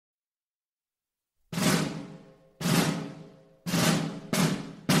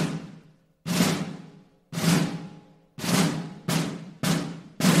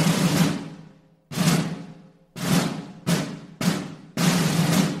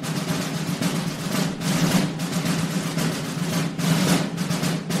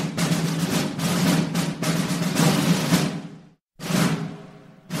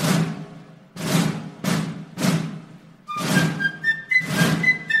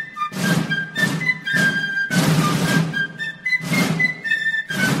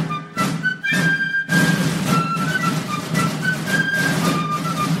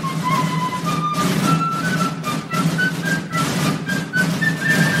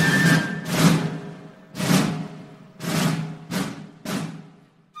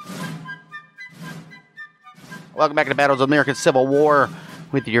Welcome back to Battles of the American Civil War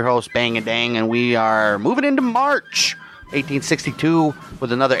with your host, Bang and Dang, and we are moving into March 1862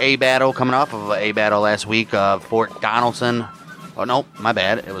 with another A battle coming off of an A battle last week of Fort Donelson. Oh, no, my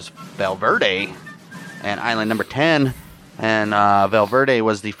bad. It was Valverde and Island number 10. And Valverde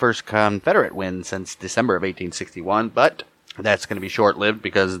was the first Confederate win since December of 1861, but that's going to be short-lived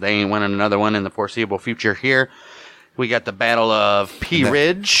because they ain't winning another one in the foreseeable future here. We got the Battle of Pea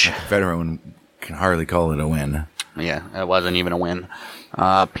Ridge. Confederate one can hardly call it a win. Yeah, it wasn't even a win.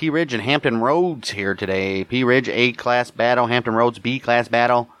 Pea Ridge and Hampton Roads here today. Pea Ridge, A-class battle. Hampton Roads, B-class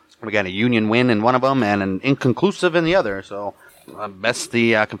battle. We got a Union win in one of them and an inconclusive in the other. So, best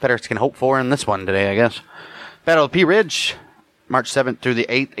the Confederates can hope for in this one today, I guess. Battle of Pea Ridge, March 7th through the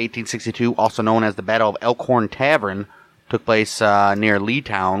 8th, 1862, also known as the Battle of Elkhorn Tavern, took place near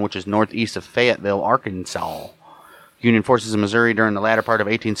Leetown, which is northeast of Fayetteville, Arkansas. Union forces in Missouri during the latter part of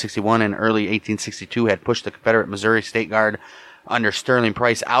 1861 and early 1862 had pushed the Confederate Missouri State Guard under Sterling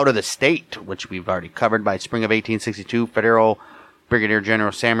Price out of the state, which we've already covered. By spring of 1862, Federal Brigadier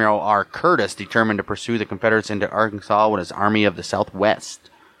General Samuel R. Curtis determined to pursue the Confederates into Arkansas with his Army of the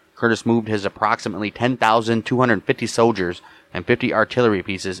Southwest. Curtis moved his approximately 10,250 soldiers and 50 artillery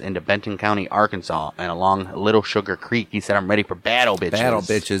pieces into Benton County, Arkansas, and along Little Sugar Creek. He said, "I'm ready for battle, bitches." Battle,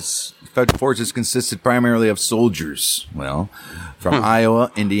 bitches. Federal forces consisted primarily of soldiers, from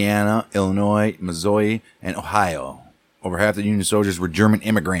Iowa, Indiana, Illinois, Missouri, and Ohio. Over half the Union soldiers were German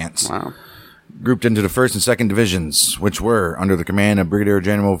immigrants. Wow. Grouped into the 1st and 2nd Divisions, which were under the command of Brigadier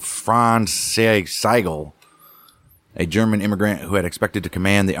General Franz Sigel, a German immigrant who had expected to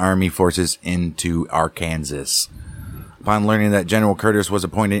command the army forces into Arkansas. Upon learning that General Curtis was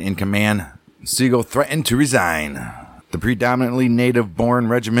appointed in command, Sigel threatened to resign. The predominantly native-born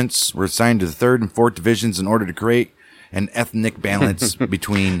regiments were assigned to the 3rd and 4th Divisions in order to create an ethnic balance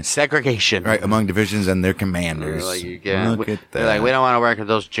between segregation among divisions and their commanders. Look at that. We don't want to work with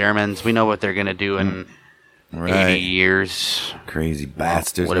those Germans. We know what they're going to do in 80 years. Crazy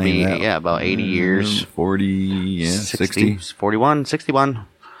bastards. What would it be? Yeah, about 80 years. 40, 60. 41, 61.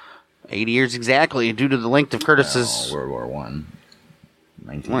 80 years exactly, due to the length of Curtis's... World War I.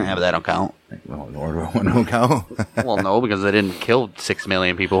 We don't have that on count. World War I don't count? Well, no, because they didn't kill 6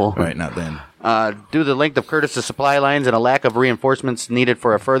 million people. Right, not then. Due to the length of Curtis's supply lines and a lack of reinforcements needed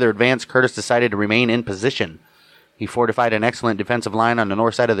for a further advance, Curtis decided to remain in position. He fortified an excellent defensive line on the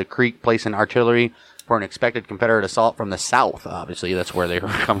north side of the creek, placing artillery for an expected Confederate assault from the south. Obviously, that's where they were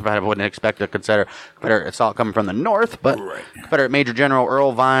coming from. I wouldn't expect a Confederate assault coming from the north, but Confederate Major General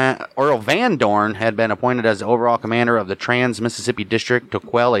Earl Van Dorn had been appointed as the overall commander of the Trans-Mississippi District to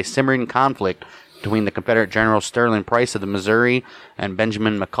quell a simmering conflict between the Confederate General Sterling Price of the Missouri and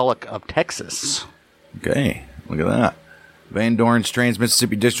Benjamin McCulloch of Texas. Okay, look at that. Van Dorn's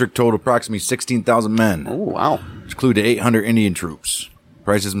Trans-Mississippi District totaled approximately 16,000 men. Oh, wow. Which included 800 Indian troops,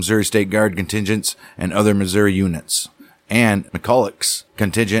 Price's Missouri State Guard contingents, and other Missouri units, and McCulloch's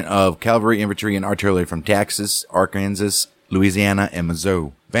contingent of cavalry, infantry, and artillery from Texas, Arkansas, Louisiana, and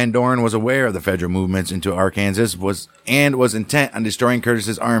Missouri. Van Dorn was aware of the federal movements into Arkansas was intent on destroying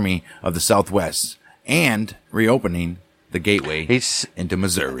Curtis's Army of the Southwest and reopening the gateway into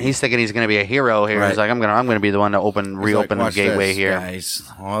Missouri. He's thinking he's going to be a hero here. Right. He's like, I'm going to be the one to reopen the gateway here. Guys,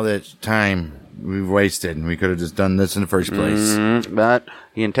 all that time we've wasted, and we could have just done this in the first place. But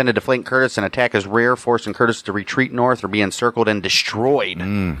he intended to flank Curtis and attack his rear, forcing Curtis to retreat north or be encircled and destroyed.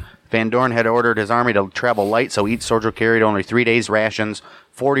 Van Dorn had ordered his army to travel light, so each soldier carried only 3 days' rations,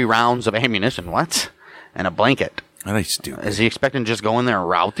 40 rounds of ammunition, and a blanket. Are they stupid? Is he expecting to just go in there and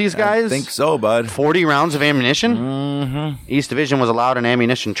rout these guys? I think so, bud. 40 rounds of ammunition? East Division was allowed an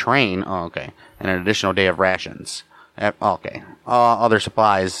ammunition train. Oh, okay. And an additional day of rations. Okay. Other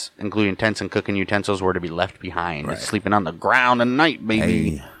supplies, including tents and cooking utensils, were to be left behind. Right. Sleeping on the ground at night,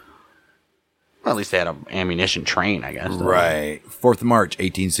 baby. Hey. Well, at least they had an ammunition train, I guess. Right. 4th of March,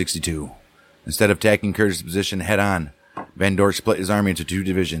 1862. Instead of attacking Curtis' position head-on, Van Dorn split his army into 2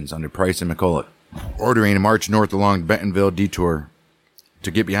 divisions under Price and McCulloch, ordering a march north along Bentonville detour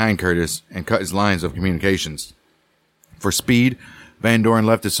to get behind Curtis and cut his lines of communications. For speed, Van Dorn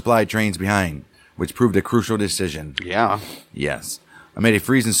left his supply trains behind, which proved a crucial decision. Yeah. Yes. Amid a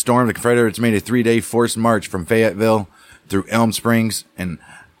freezing storm, the Confederates made a 3-day forced march from Fayetteville through Elm Springs and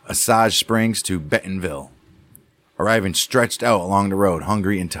Osage Springs to Bentonville, arriving stretched out along the road,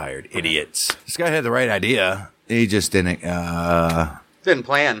 hungry and tired. Idiots. This guy had the right idea. He just didn't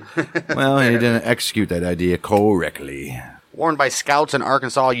plan. Well, he didn't execute that idea correctly. Warned by scouts and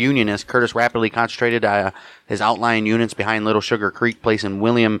Arkansas Unionists, Curtis rapidly concentrated his outlying units behind Little Sugar Creek, placing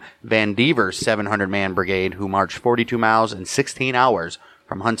William Van Dever's 700-man brigade, who marched 42 miles in 16 hours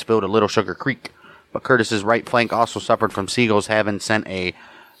from Huntsville to Little Sugar Creek. but Curtis's right flank also suffered from Sigel's having sent a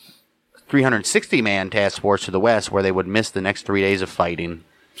 360-man task force to the west, where they would miss the next 3 days of fighting.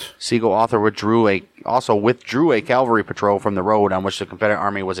 Sigel also withdrew a cavalry patrol from the road on which the Confederate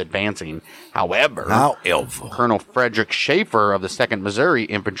Army was advancing. However, Colonel Frederick Schaefer of the 2nd Missouri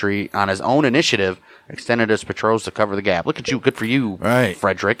Infantry, on his own initiative, extended his patrols to cover the gap. Look at you, good for you, right,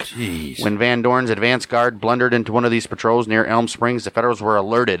 Frederick. Jeez. When Van Dorn's advance guard blundered into one of these patrols near Elm Springs, the Federals were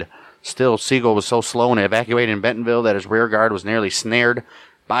alerted. Still, Sigel was so slow in evacuating Bentonville that his rear guard was nearly snared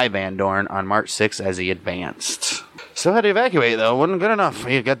by Van Dorn on March 6th as he advanced. Still had to evacuate, though. Wasn't good enough.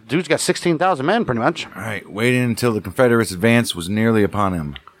 Dude's got 16,000 men, pretty much. All right, waiting until the Confederates' advance was nearly upon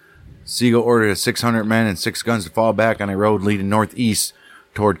him. Sigel ordered 600 men and 6 guns to fall back on a road leading northeast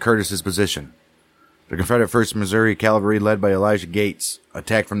toward Curtis's position. The Confederate 1st Missouri Cavalry, led by Elijah Gates,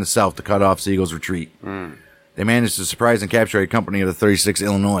 attacked from the south to cut off Sigel's retreat. They managed to surprise and capture a company of the 36th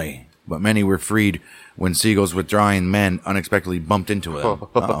Illinois, but many were freed when Sigel's withdrawing men unexpectedly bumped into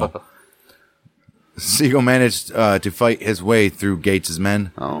them. Sigel managed to fight his way through Gates's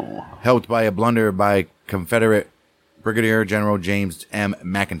men, helped by a blunder by Confederate Brigadier General James M.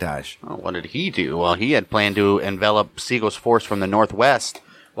 McIntosh. Oh, what did he do? Well, he had planned to envelop Sigel's force from the northwest,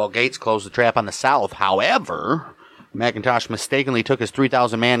 while Gates closed the trap on the south. However, McIntosh mistakenly took his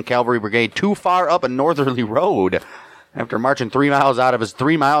 3,000-man cavalry brigade too far up a northerly road. After marching 3 miles out of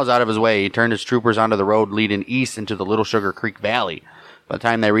his way, he turned his troopers onto the road leading east into the Little Sugar Creek Valley. By the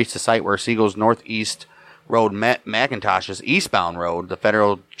time they reached the site where Sigel's northeast road met McIntosh's eastbound road, the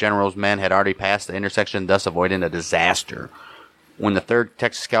Federal general's men had already passed the intersection, thus avoiding a disaster. When the 3rd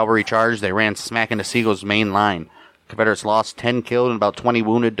Texas Cavalry charged, they ran smack into Sigel's main line. Confederates lost 10 killed and about 20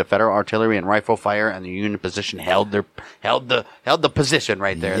 wounded to Federal artillery and rifle fire, and the Union position held the position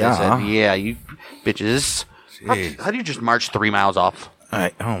right there. Yeah. They said, "Yeah, you bitches." How do you just march 3 miles off?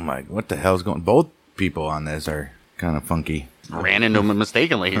 What the hell's going? Both people on this are kind of funky. Ran into him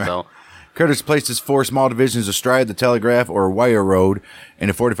mistakenly, so. Curtis placed his 4 small divisions astride the Telegraph or Wire Road in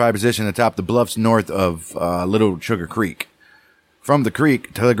a fortified position atop the bluffs north of Little Sugar Creek. From the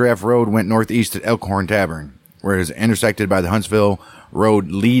creek, Telegraph Road went northeast at Elkhorn Tavern, where it is intersected by the Huntsville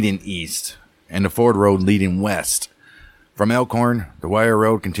Road leading east and the Ford Road leading west. From Elkhorn, the Wire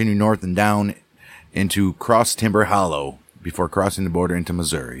Road continued north and down into Cross Timber Hollow before crossing the border into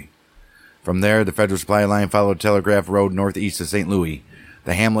Missouri. From there, the Federal supply line followed Telegraph Road northeast of St. Louis.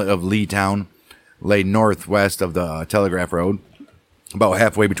 The hamlet of Leetown lay northwest of the Telegraph Road, about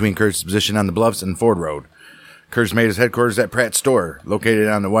halfway between Curtis' position on the bluffs and Ford Road. Curtis made his headquarters at Pratt's Store, located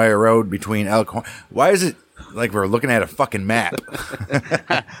on the Wire Road between Elkhorn. Why is it like we're looking at a fucking map?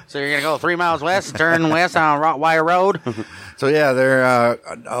 So you're going to go 3 miles west, turn west on Wire Road? So yeah, they're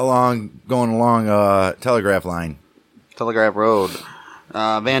going along Telegraph line. Telegraph Road.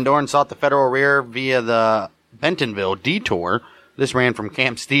 Van Dorn sought the Federal rear via the Bentonville detour. This ran from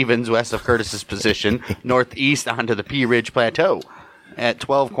Camp Stevens, west of Curtis's position, northeast onto the Pea Ridge Plateau. At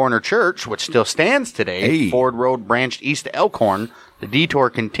 12 Corner Church, which still stands today, Ford Road branched east to Elkhorn. The detour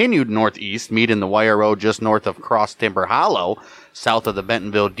continued northeast, meeting the Wire Road just north of Cross Timber Hollow, south of the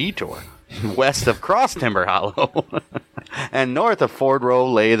Bentonville detour. West of Cross Timber Hollow and north of Ford Road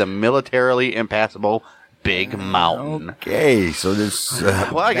lay the militarily impassable Big Mountain. Okay, so this.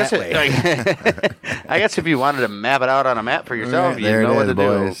 Well, I guess I guess if you wanted to map it out on a map for yourself, you know what to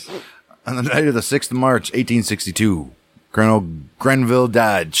do. On the night of the 6th of March, 1862, Colonel Grenville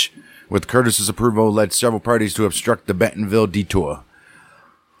Dodge, with Curtis's approval, led several parties to obstruct the Bentonville detour,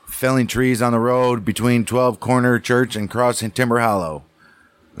 felling trees on the road between 12 Corner Church and Cross Timber Hollow.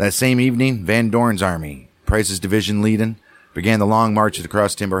 That same evening, Van Dorn's army, Price's division leading, began the long march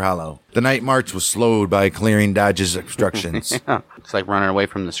across Timber Hollow. The night march was slowed by clearing Dodge's obstructions. Yeah. It's like running away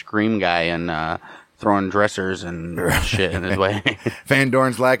from the Scream guy and throwing dressers and shit in his way. Van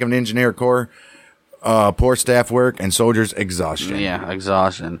Dorn's lack of an engineer corps, poor staff work, and soldiers' exhaustion. Yeah,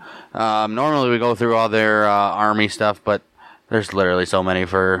 exhaustion. Normally we go through all their army stuff, but there's literally so many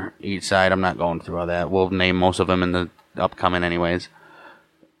for each side. I'm not going through all that. We'll name most of them in the upcoming anyways.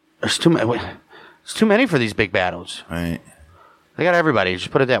 There's too many. It's too many for these big battles. Right. They got everybody.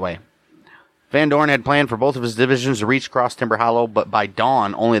 Just put it that way. Van Dorn had planned for both of his divisions to reach Cross Timber Hollow, but by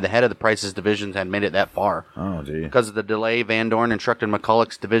dawn, only the head of the Price's divisions had made it that far. Oh, gee. Because of the delay, Van Dorn instructed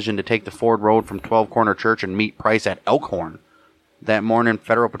McCulloch's division to take the Ford Road from 12 Corner Church and meet Price at Elkhorn. That morning,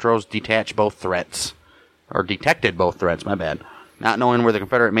 Federal patrols detected both threats, my bad. Not knowing where the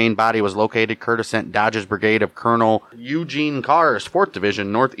Confederate main body was located, Curtis sent Dodge's brigade of Colonel Eugene Carr's 4th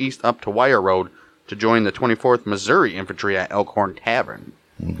Division northeast up to Wire Road to join the 24th Missouri Infantry at Elkhorn Tavern.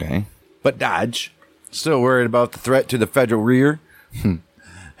 Okay. But Dodge, still worried about the threat to the Federal rear,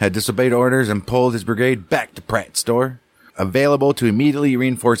 had disobeyed orders and pulled his brigade back to Pratt's Store, available to immediately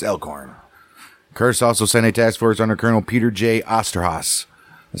reinforce Elkhorn. Curtis also sent a task force under Colonel Peter J. Osterhaus,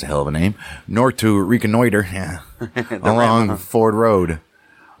 that's a hell of a name, north to reconnoiter along Ford Road.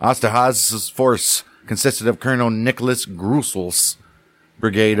 Osterhaus' force consisted of Colonel Nicholas Grusel's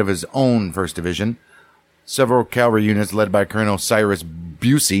brigade of his own 1st Division, several cavalry units led by Colonel Cyrus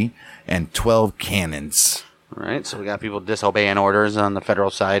Busey, and 12 cannons. All right, so we got people disobeying orders on the federal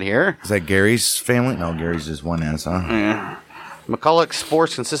side here. Is that Gary's family? No, Gary's just one ass, huh? Yeah. McCulloch's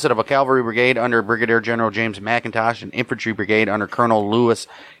force consisted of a cavalry brigade under Brigadier General James McIntosh, an infantry brigade under Colonel Lewis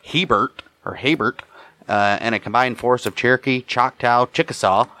Hebert, and a combined force of Cherokee, Choctaw,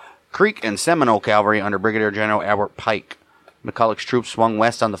 Chickasaw, Creek, and Seminole cavalry under Brigadier General Albert Pike. McCulloch's troops swung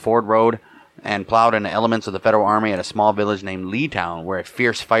west on the Ford Road and plowed into elements of the Federal Army at a small village named Leetown, where a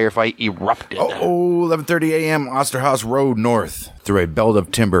fierce firefight erupted. 11:30 a.m., Osterhaus rode north through a belt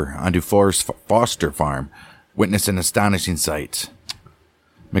of timber onto Forrest Foster Farm, witnessed an astonishing sight.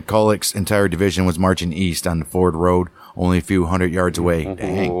 McCulloch's entire division was marching east on the Ford Road, only a few hundred yards away.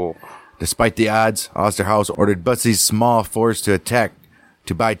 Dang. Despite the odds, Osterhaus ordered Busey's small force to attack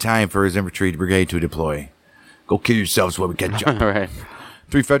to buy time for his infantry brigade to deploy. Go kill yourselves while we catch up. Right.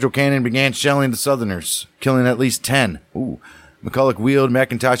 3 federal cannon began shelling the Southerners, killing at least 10. McCulloch wheeled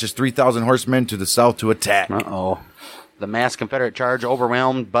McIntosh's 3,000 horsemen to the south to attack. The massed Confederate charge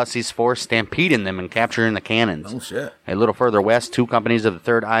overwhelmed Busey's force, stampeding them and capturing the cannons. Oh, shit. A little further west, 2 companies of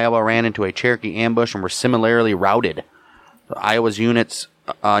the 3rd Iowa ran into a Cherokee ambush and were similarly routed. Iowa's units'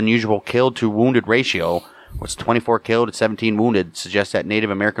 unusual killed-to-wounded ratio was 24 killed and 17 wounded, suggests that Native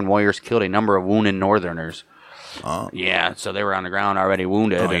American warriors killed a number of wounded Northerners. Yeah, so they were on the ground already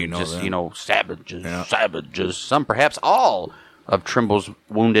wounded savages. Some, perhaps all, of Trimble's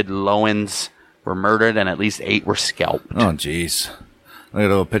wounded Lowens were murdered and at least 8 were scalped. Oh, jeez. Look at a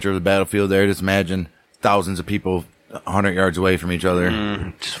little picture of the battlefield there. Just imagine thousands of people 100 yards away from each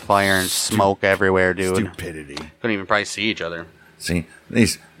other. Just fire and smoke everywhere, dude. Stupidity. Couldn't even probably see each other. See,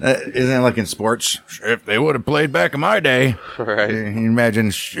 these isn't it like in sports? If they would have played back in my day. Right. You imagine,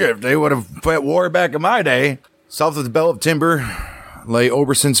 if they would have fought war back in my day. South of the belt of timber lay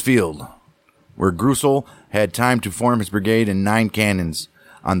Oberson's Field, where Grusel had time to form his brigade and 9 cannons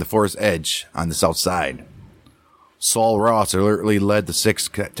on the forest edge on the south side. Saul Ross alertly led the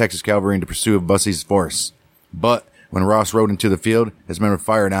 6th Texas Cavalry into pursuit of Busey's force. But when Ross rode into the field, his men were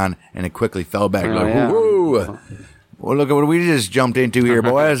fired on, and it quickly fell back. Whoa! Well, look at what we just jumped into here,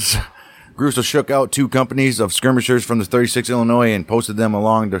 boys. Grusel shook out 2 companies of skirmishers from the 36th Illinois and posted them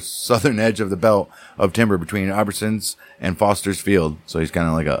along the southern edge of the belt of timber between Oberson's and Foster's Field. So he's kind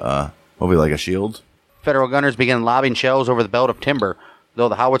of like hopefully like a shield. Federal gunners began lobbing shells over the belt of timber. Though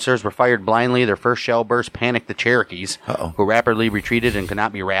the howitzers were fired blindly, their first shell burst panicked the Cherokees, who rapidly retreated and could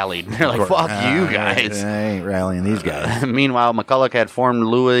not be rallied. They're like, fuck you guys. I ain't rallying these guys. Meanwhile, McCulloch had formed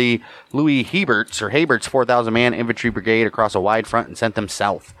Louis Hebert's 4,000-man infantry brigade across a wide front and sent them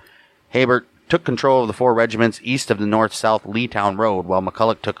south. Hebert took control of the 4 regiments east of the north-south Leetown Road, while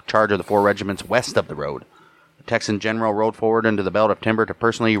McCulloch took charge of the 4 regiments west of the road. The Texan general rode forward into the belt of timber to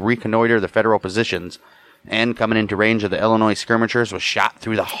personally reconnoiter the federal positions, and coming into range of the Illinois skirmishers was shot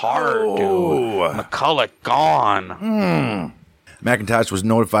through the heart, dude. McCulloch gone. McIntosh was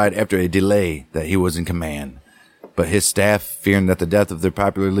notified after a delay that he was in command, but his staff, fearing that the death of their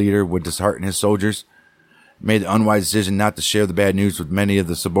popular leader would dishearten his soldiers, made the unwise decision not to share the bad news with many of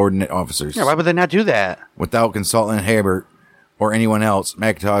the subordinate officers. Yeah, why would they not do that? Without consulting Hebert or anyone else,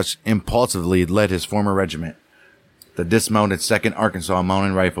 McIntosh impulsively led his former regiment, the dismounted 2nd Arkansas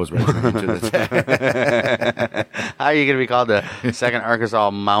Mountain Rifles Regiment, into the attack. How are you going to be called the 2nd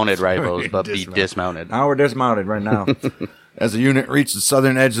Arkansas Mounted Rifles, but be dismounted? Now we're dismounted right now. As the unit reached the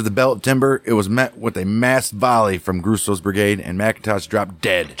southern edge of the belt of timber, it was met with a massed volley from Grusel's brigade, and McIntosh dropped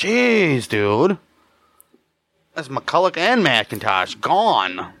dead. Jeez, dude. That's McCulloch and McIntosh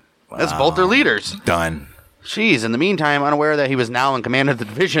gone. Wow. That's both their leaders. Done. Jeez, in the meantime, unaware that he was now in command of the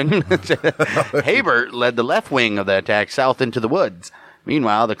division, Hebert led the left wing of the attack south into the woods.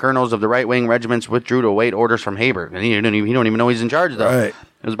 Meanwhile, the colonels of the right-wing regiments withdrew to await orders from Hebert, and he don't even know he's in charge, though. Right.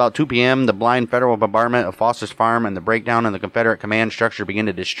 It was about 2 p.m. The blind federal bombardment of Foster's Farm and the breakdown in the Confederate command structure began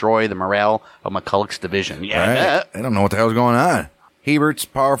to destroy the morale of McCulloch's division. Yeah, right. I don't know what the hell's going on. Hebert's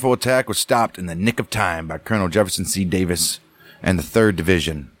powerful attack was stopped in the nick of time by Colonel Jefferson C. Davis and the 3rd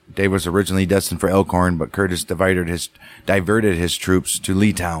Division. Davis was originally destined for Elkhorn, but Curtis diverted his troops to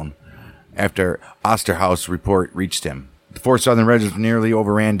Leetown after Osterhaus' report reached him. The 4 Southern regiments nearly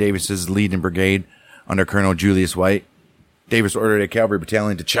overran Davis's leading brigade under Colonel Julius White. Davis ordered a cavalry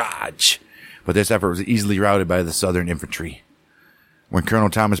battalion to charge, but this effort was easily routed by the Southern infantry. When Colonel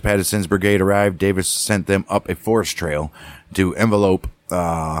Thomas Patterson's brigade arrived, Davis sent them up a forest trail to envelope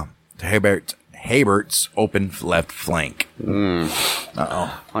Habert's open left flank.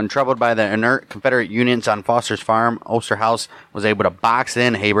 Untroubled by the inert Confederate units on Foster's farm, Osterhaus was able to box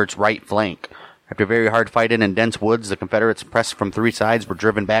in Habert's right flank. After very hard fighting in dense woods, the Confederates, pressed from three sides, were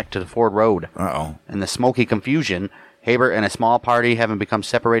driven back to the Ford Road. In the smoky confusion, Habert and a small party, having become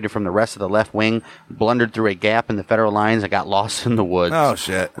separated from the rest of the left wing, blundered through a gap in the Federal lines and got lost in the woods. Oh,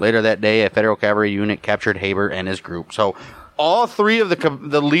 shit. Later that day, a Federal cavalry unit captured Habert and his group. So all three of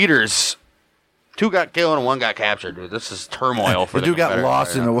the leaders, two got killed and one got captured. Dude, this is turmoil for the dude got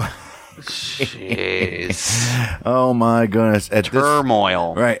lost in the woods. Jeez. Oh, my goodness.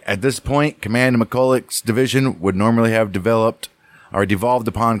 Turmoil. Right. At this point, command of McCulloch's division would normally have developed or devolved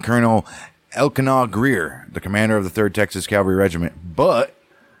upon Colonel Elkanah Greer, the commander of the 3rd Texas Cavalry Regiment. But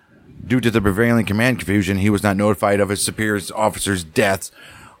due to the prevailing command confusion, he was not notified of his superior officers' deaths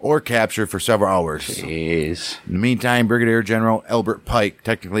or capture for several hours. Jeez. In the meantime, Brigadier General Elbert Pike,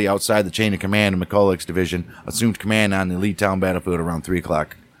 technically outside the chain of command of McCulloch's division, assumed command on the Leetown battlefield around 3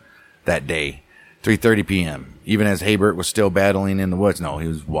 o'clock that day, 3:30 p.m., even as Habert was still battling in the woods. No, he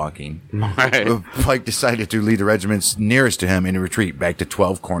was walking. Right. Pike decided to lead the regiments nearest to him in a retreat back to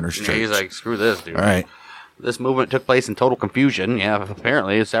 12 Corners Church. He's like, screw this, dude. All right. This movement took place in total confusion. Yeah,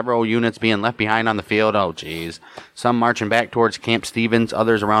 apparently, several units being left behind on the field. Oh, jeez. Some marching back towards Camp Stevens,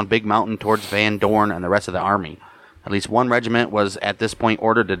 others around Big Mountain towards Van Dorn and the rest of the army. At least one regiment was at this point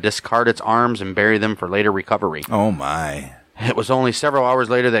ordered to discard its arms and bury them for later recovery. Oh, my. It was only several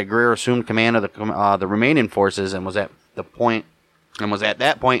hours later that Greer assumed command of the remaining forces and was at that point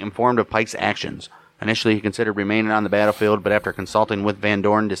informed of Pike's actions. Initially, he considered remaining on the battlefield, but after consulting with Van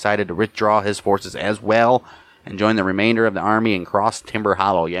Dorn, decided to withdraw his forces as well and join the remainder of the army and cross Timber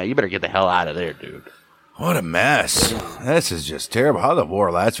Hollow. Yeah, you better get the hell out of there, dude. What a mess. This is just terrible. How the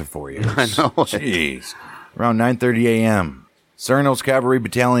war lasted for 4 years. I know. Jeez. Around 9:30 a.m., Cernal's Cavalry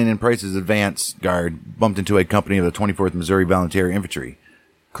Battalion and Price's advance guard bumped into a company of the 24th Missouri Volunteer Infantry,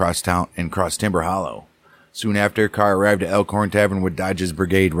 crossed Timber Hollow. Soon after, Carr arrived at Elkhorn Tavern with Dodge's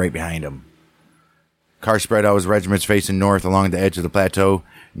brigade right behind him. Carr spread out his regiments facing north along the edge of the plateau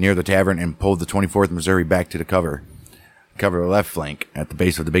near the tavern and pulled the 24th Missouri back to the cover the left flank at the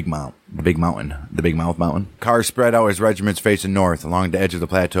base of the Big Mouth Mountain. Carr spread out his regiments facing north along the edge of the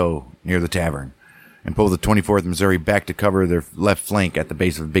plateau near the tavern and pulled the 24th Missouri back to cover their left flank at the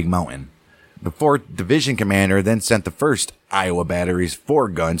base of the Big Mountain. The 4th Division commander then sent the 1st Iowa Battery's 4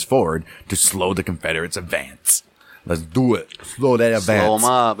 guns forward to slow the Confederates' advance. Let's do it. Slow that advance. Slow them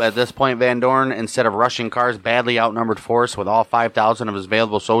up. At this point, Van Dorn, instead of rushing Carr's badly outnumbered force with all 5,000 of his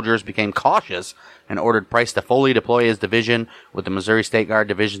available soldiers, became cautious and ordered Price to fully deploy his division with the Missouri State Guard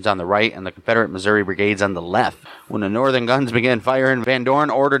divisions on the right and the Confederate Missouri brigades on the left. When the northern guns began firing, Van Dorn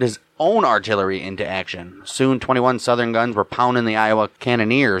ordered his own artillery into action. Soon, 21 southern guns were pounding the Iowa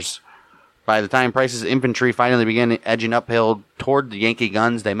cannoneers. By the time Price's infantry finally began edging uphill toward the Yankee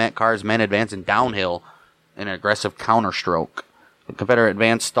guns, they met Carr's men advancing downhill in an aggressive counterstroke. The Confederate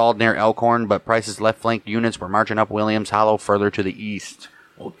advance stalled near Elkhorn, but Price's left flank units were marching up Williams Hollow further to the east.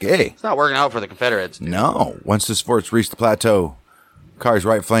 Okay. It's not working out for the Confederates, dude. No. Once this force reached the plateau, Carr's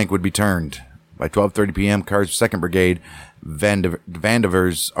right flank would be turned. By 12:30 p.m., Carr's 2nd Brigade,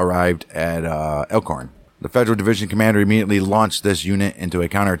 Vandevers, arrived at Elkhorn. The Federal Division commander immediately launched this unit into a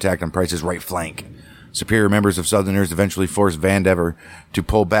counterattack on Price's right flank. Superior members of Southerners eventually forced Vandever to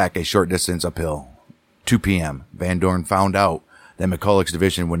pull back a short distance uphill. 2 p.m., Van Dorn found out that McCulloch's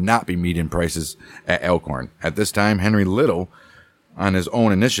division would not be meeting Price's at Elkhorn. At this time, Henry Little, on his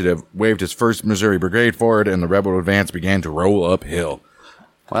own initiative, waved his 1st Missouri Brigade forward, and the rebel advance began to roll uphill.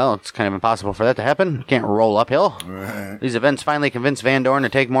 Well, it's kind of impossible for that to happen. You can't roll uphill. Right. These events finally convinced Van Dorn to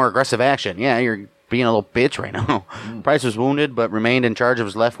take more aggressive action. Yeah, you're being a little bitch right now. Price was wounded, but remained in charge of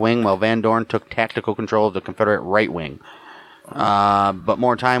his left wing, while Van Dorn took tactical control of the Confederate right wing. But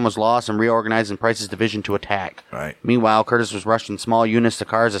more time was lost in reorganizing Price's division to attack. Right. Meanwhile, Curtis was rushing small units to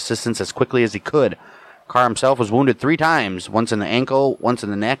Carr's assistance as quickly as he could. Carr himself was wounded 3 times, once in the ankle, once in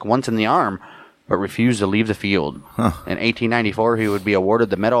the neck, once in the arm, but refused to leave the field. In 1894, he would be awarded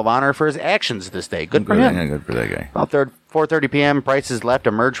the Medal of Honor for his actions this day. Good for him. Yeah, good for that guy. About 4:30 p.m., Price's left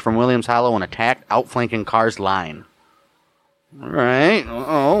emerged from Williams Hollow and attacked, outflanking Carr's line. All right.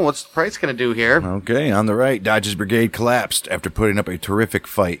 What's Price going to do here? Okay, on the right, Dodge's brigade collapsed after putting up a terrific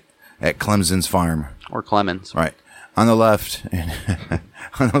fight at Clemson's farm. Or Clemens. Right. On the left,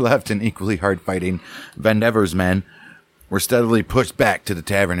 and equally hard fighting, Vandever's men were steadily pushed back to the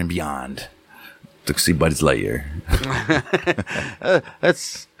tavern and beyond. To see Buddy's Lightyear.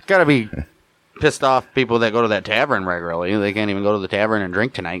 That's got to be pissed off people that go to that tavern regularly. They can't even go to the tavern and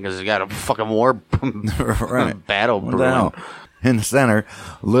drink tonight because they got a fucking war battle brewing. In the center,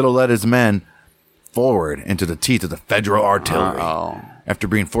 Little led his men forward into the teeth of the Federal artillery. After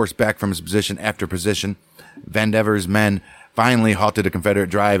being forced back from his position after position, Vandever's men finally halted a Confederate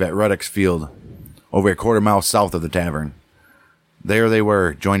drive at Ruddock's Field, over a quarter-mile south of the tavern. There they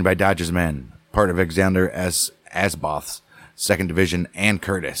were, joined by Dodge's men, part of Alexander S. Asboth's 2nd Division, and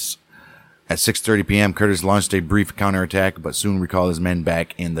Curtis. At 6:30 p.m., Curtis launched a brief counterattack, but soon recalled his men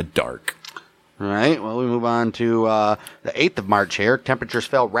back in the dark. All right, well, we move on to the 8th of March here. Temperatures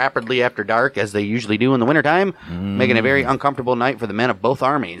fell rapidly after dark, as they usually do in the wintertime, making a very uncomfortable night for the men of both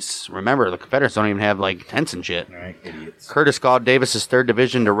armies. Remember, the Confederates don't even have, like, tents and shit. All right, idiots. Curtis called Davis's 3rd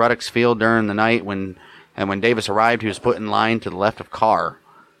Division to Ruddock's Field during the night, when Davis arrived, he was put in line to the left of Carr.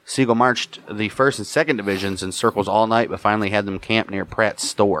 Sigel marched the 1st and 2nd Divisions in circles all night, but finally had them camped near Pratt's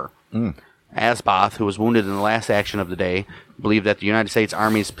store. Asboth, who was wounded in the last action of the day, believed that the United States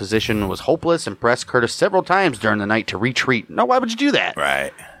Army's position was hopeless and pressed Curtis several times during the night to retreat. No, why would you do that?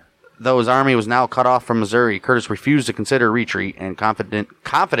 Right. Though his army was now cut off from Missouri, Curtis refused to consider retreat and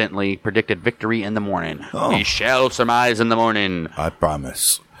confidently predicted victory in the morning. We shall surmise in the morning. I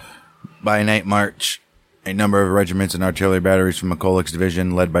promise. By night march, a number of regiments and artillery batteries from McCulloch's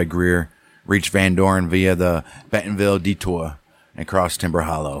division, led by Greer, reached Van Dorn via the Bentonville Detour and crossed Timber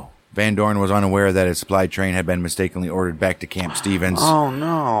Hollow. Van Dorn was unaware that his supply train had been mistakenly ordered back to Camp Stevens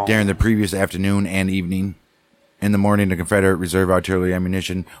during the previous afternoon and evening. In the morning, the Confederate reserve artillery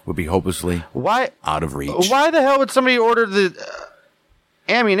ammunition would be hopelessly out of reach. Why the hell would somebody order the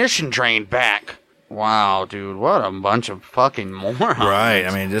ammunition train back? Wow, dude, what a bunch of fucking morons. Right,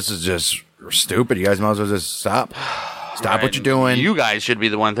 I mean, this is just stupid. You guys might as well just stop. Stop what you're doing. You guys should be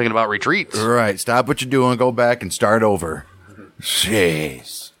the one thinking about retreats. Right, stop what you're doing, go back and start over.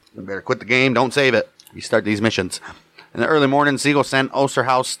 Jeez. You better quit the game. Don't save it. You start these missions. In the early morning, Sigel sent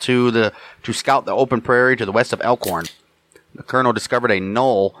Osterhaus to scout the open prairie to the west of Elkhorn. The colonel discovered a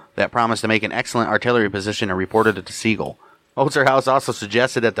knoll that promised to make an excellent artillery position and reported it to Sigel. Osterhaus also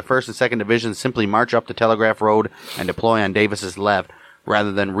suggested that the 1st and 2nd Divisions simply march up the Telegraph Road and deploy on Davis's left,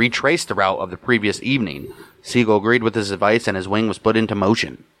 rather than retrace the route of the previous evening. Sigel agreed with his advice, and his wing was put into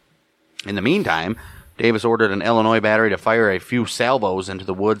motion. In the meantime, Davis ordered an Illinois battery to fire a few salvos into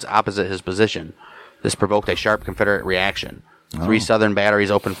the woods opposite his position. This provoked a sharp Confederate reaction. 3 Southern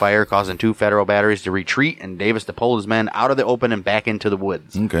batteries opened fire, causing 2 Federal batteries to retreat, and Davis to pull his men out of the open and back into the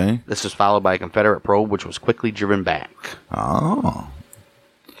woods. Okay. This was followed by a Confederate probe, which was quickly driven back.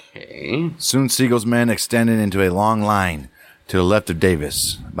 Okay. Soon Sigel's men extended into a long line to the left of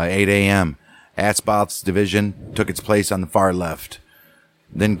Davis. By 8 a.m., Asboth's division took its place on the far left.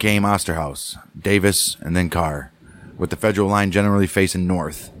 Then came Osterhaus, Davis, and then Carr, with the Federal line generally facing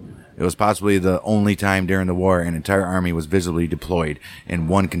north. It was possibly the only time during the war an entire army was visibly deployed in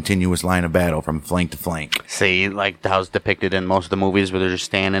one continuous line of battle from flank to flank. See, like how it's depicted in most of the movies where they're just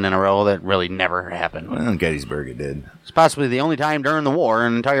standing in a row. That really never happened. Well, in Gettysburg it did. It's possibly the only time during the war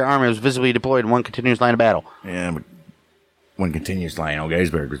an entire army was visibly deployed in one continuous line of battle. Yeah, but one continuous line,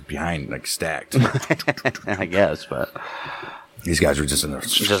 Gettysburg was behind, like, stacked. I guess, but... These guys were just in a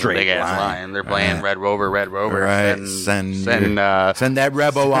straight big ass line. They're playing Red Rover. Right. Send that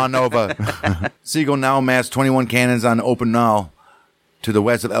Rebo on over. Sigel now amassed 21 cannons on the open knoll to the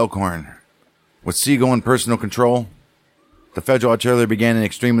west of Elkhorn. With Sigel in personal control, the Federal artillery began an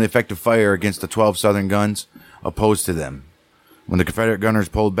extremely effective fire against the 12 Southern guns opposed to them. When the Confederate gunners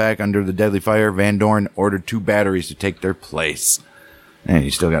pulled back under the deadly fire, Van Dorn ordered 2 batteries to take their place. Man,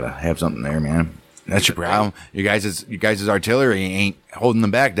 you still gotta have something there, man. That's your problem. You guys' artillery ain't holding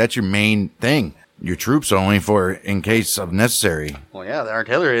them back. That's your main thing. Your troops are only for in case of necessary. Well, yeah, the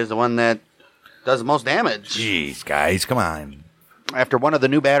artillery is the one that does the most damage. Jeez, guys, come on. After one of the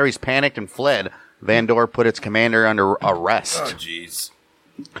new batteries panicked and fled, Van Dorn put its commander under arrest. Oh, jeez.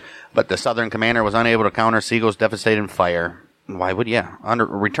 But the Southern commander was unable to counter Sigel's devastating fire. Why would,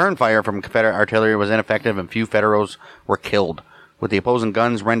 return fire from Confederate artillery was ineffective and few Federals were killed. With the opposing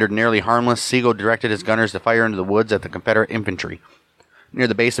guns rendered nearly harmless, Sigel directed his gunners to fire into the woods at the Confederate infantry. Near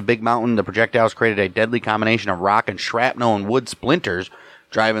the base of Big Mountain, the projectiles created a deadly combination of rock and shrapnel and wood splinters,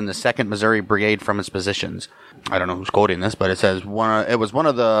 driving the 2nd Missouri Brigade from its positions. I don't know who's quoting this, but it says, it was one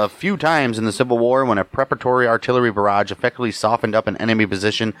of the few times in the Civil War when a preparatory artillery barrage effectively softened up an enemy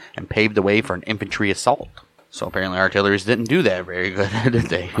position and paved the way for an infantry assault. So apparently artilleries didn't do that very good, did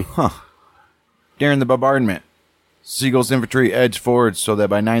they? During the bombardment, Sigel's infantry edged forward so that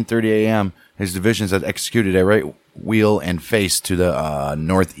by 9:30 a.m., his divisions had executed a right wheel and face to the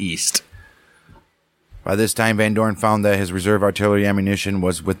northeast. By this time, Van Dorn found that his reserve artillery ammunition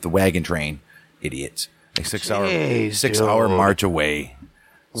was with the wagon train, Idiots. A Jeez, 6-hour dude. march away.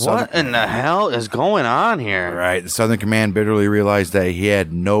 What in the hell is going on here? Right. The Southern Command bitterly realized that he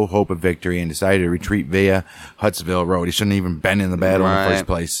had no hope of victory and decided to retreat via Huntsville Road. He shouldn't have even been in the battle in the first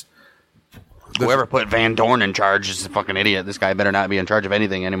place. Whoever put Van Dorn in charge is a fucking idiot. This guy better not be in charge of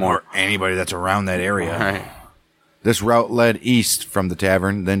anything anymore. Or anybody that's around that area. Right. This route led east from the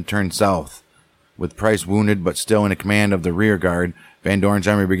tavern, then turned south. With Price wounded but still in command of the rear guard, Van Dorn's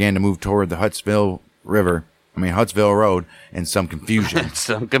army began to move toward the Huntsville Road in some confusion.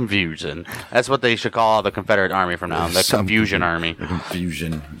 Some confusion. That's what they should call the Confederate Army from now on. The Confusion Army. The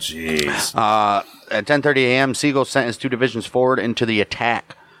confusion. Jeez. At 10:30 a.m., Sigel sent his 2 divisions forward into the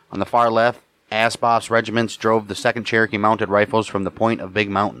attack. On the far left, Asboff's regiments drove the 2nd Cherokee Mounted Rifles from the point of Big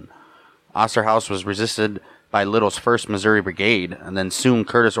Mountain. Osterhaus was resisted by Little's 1st Missouri Brigade, and then soon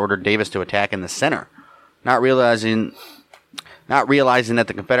Curtis ordered Davis to attack in the center. Not realizing that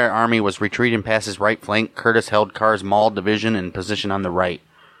the Confederate Army was retreating past his right flank, Curtis held Carr's Mauled Division in position on the right.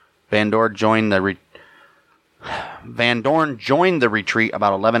 Van Dorn joined the retreat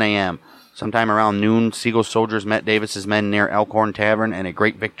about 11 a.m. Sometime around noon, Sigel's soldiers met Davis's men near Elkhorn Tavern, and a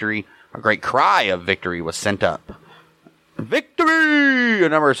great cry of victory was sent up. Victory! A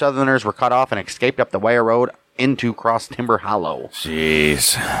number of Southerners were cut off and escaped up the Wire Road into Cross Timber Hollow.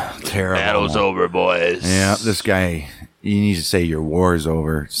 Jeez. Terrible. Battle's over, boys. Yeah, this guy, you need to say your war is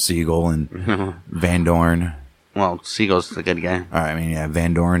over, Sigel and Van Dorn. Well, Sigel's the good guy. I mean, yeah,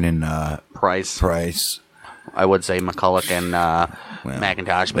 Van Dorn and Price. I would say McCulloch and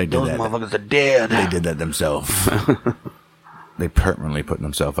McIntosh, but those motherfuckers are dead. They did that themselves. They permanently put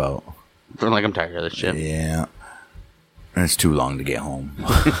themselves out. They're like, I'm tired of this shit. Yeah. And it's too long to get home.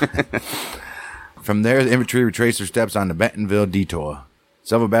 From there, the infantry retraced their steps on the Bentonville Detour.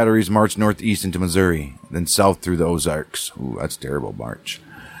 Several batteries marched northeast into Missouri, then south through the Ozarks. Ooh, that's a terrible march.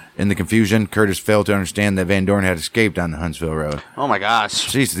 In the confusion, Curtis failed to understand that Van Dorn had escaped on the Huntsville Road. Oh my gosh.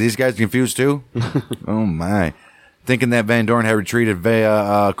 Jeez, are these guys confused too? Oh my. Thinking that Van Dorn had retreated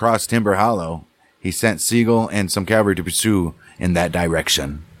via Cross Timber Hollow, he sent Sigel and some cavalry to pursue in that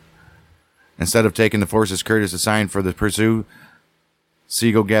direction. Instead of taking the forces Curtis assigned for the pursuit,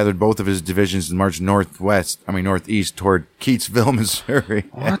 Sigel gathered both of his divisions and marched northeast toward Keatsville, Missouri.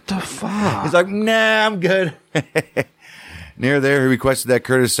 What the fuck? He's like, nah, I'm good. Near there, he requested that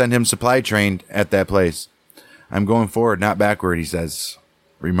Curtis send him supply train at that place. I'm going forward, not backward, he says,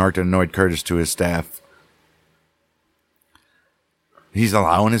 remarked an annoyed Curtis to his staff. He's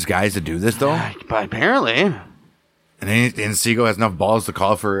allowing his guys to do this, though? Apparently. And Sigel has enough balls to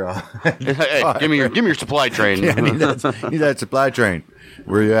call for... Hey, give me your supply train. Yeah, need that supply train.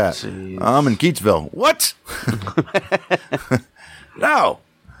 Where you at? Jeez. I'm in Keatsville. What? No.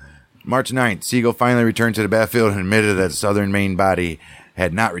 March 9th, Sigel finally returned to the battlefield and admitted that the Southern main body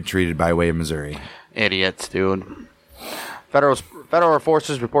had not retreated by way of Missouri. Idiots, dude. Federal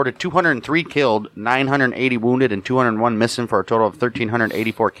forces reported 203 killed, 980 wounded, and 201 missing for a total of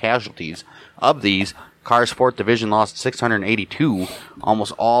 1,384 casualties. Of these, Carr's 4th Division lost 682,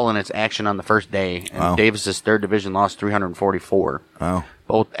 almost all in its action on the first day, and Wow. Davis's 3rd Division lost 344. Wow.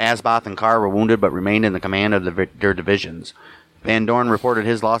 Both Asboth and Carr were wounded but remained in the command of their divisions. Van Dorn reported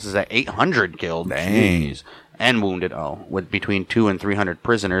his losses at 800 killed. Dang. Jeez, and wounded, with between 200 and 300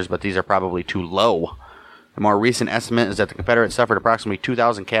 prisoners, but these are probably too low. The more recent estimate is that the Confederates suffered approximately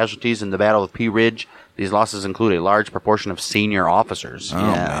 2,000 casualties in the Battle of Pea Ridge. These losses include a large proportion of senior officers. Oh,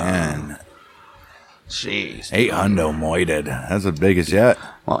 man. Jeez. 800 moited. That's the biggest yet.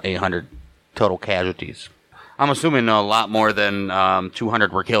 Well, 800 total casualties. I'm assuming a lot more than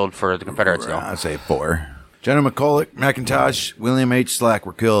 200 were killed for the Confederates, though. I'd say 4. General McCulloch, McIntosh, William H. Slack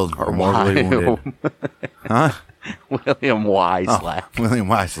were killed or mortally wounded. Huh? William Y. Slack. William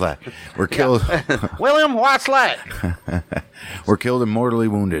Y. Slack were killed. William Y. Slack. Were killed and mortally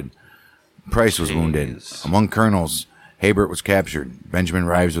wounded. Price was wounded. Among colonels, Habert was captured. Benjamin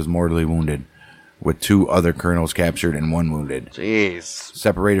Rives was mortally wounded, with 2 other colonels captured and 1 wounded. Jeez.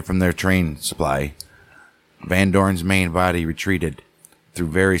 Separated from their train supply, Van Dorn's main body retreated through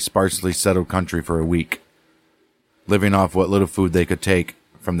very sparsely settled country for a week, living off what little food they could take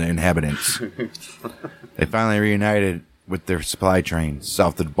from the inhabitants. They finally reunited with their supply train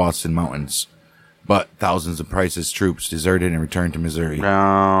south of the Boston Mountains, but thousands of Price's troops deserted and returned to Missouri.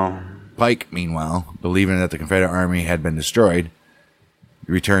 No. Pike, meanwhile, believing that the Confederate army had been destroyed,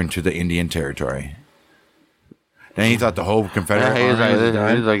 returned to the Indian Territory. Then he thought the whole Confederate army was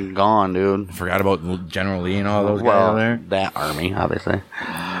done. He's like gone, dude. Forgot about General Lee and all those guys over there. That army, obviously.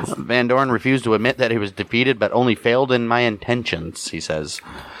 Van Dorn refused to admit that he was defeated, but only failed in my intentions, he says.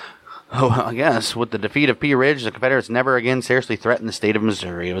 Oh, well, I guess with the defeat of Pea Ridge, the Confederates never again seriously threatened the state of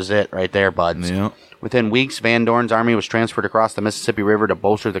Missouri. It was it right there, buds. Yeah. Within weeks, Van Dorn's army was transferred across the Mississippi River to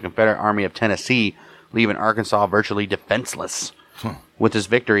bolster the Confederate Army of Tennessee, leaving Arkansas virtually defenseless. With his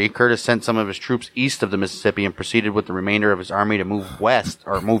victory, Curtis sent some of his troops east of the Mississippi and proceeded with the remainder of his army to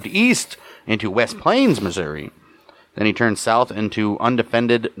moved east into West Plains, Missouri. Then he turned south into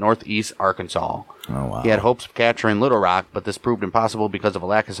undefended northeast Arkansas. Oh, wow. He had hopes of capturing Little Rock, but this proved impossible because of a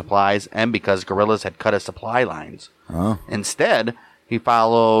lack of supplies and because guerrillas had cut his supply lines. Oh. Instead,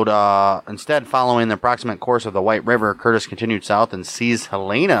 following the approximate course of the White River, Curtis continued south and seized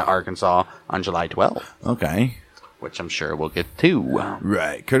Helena, Arkansas on July 12th. Okay. Which I'm sure we'll get to.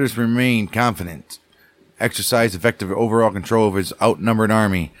 Right. Curtis remained confident, exercised effective overall control of his outnumbered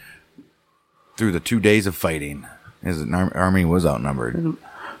army through the 2 days of fighting. His army was outnumbered.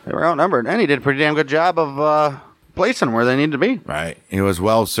 They were outnumbered, and he did a pretty damn good job of placing where they needed to be. Right. He was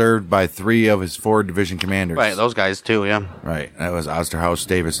well served by 3 of his 4 division commanders. Right, those guys too, yeah. Right. That was Osterhaus,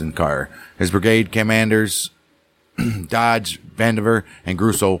 Davis, and Carr. His brigade commanders, Dodge, Vandiver, and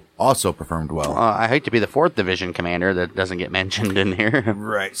Grusso, also performed well. I hate to be the 4th Division commander that doesn't get mentioned in here.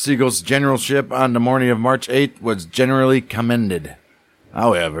 Right. Sigel's generalship on the morning of March 8th was generally commended.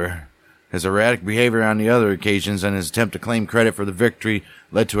 However, his erratic behavior on the other occasions and his attempt to claim credit for the victory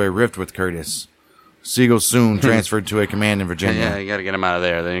led to a rift with Curtis. Sigel soon transferred to a command in Virginia. Yeah, you got to get him out of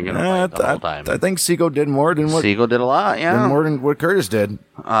there. They ain't going to fight the whole time. I think Sigel did more than what Sigel did a lot, yeah. more than what Curtis did.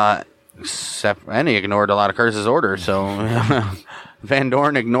 And he ignored a lot of Curtis's orders, so Van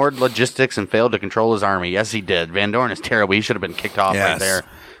Dorn ignored logistics and failed to control his army. Yes, he did. Van Dorn is terrible. He should have been kicked off right there.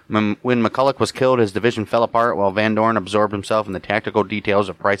 When McCulloch was killed, his division fell apart while Van Dorn absorbed himself in the tactical details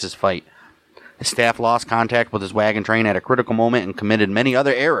of Price's fight. His staff lost contact with his wagon train at a critical moment and committed many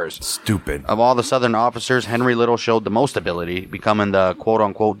other errors. Stupid. Of all the Southern officers, Henry Little showed the most ability, becoming the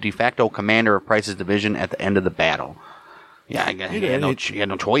quote-unquote de facto commander of Price's division at the end of the battle. Yeah, I guess he had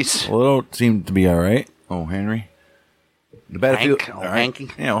no choice. Little seemed to be all right. Oh, Henry. The battlefield. Hank. Hanky.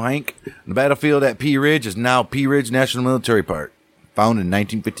 Hank. The battlefield at Pea Ridge is now Pea Ridge National Military Park, found in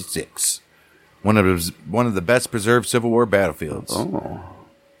 1956. One of the best preserved Civil War battlefields. Oh.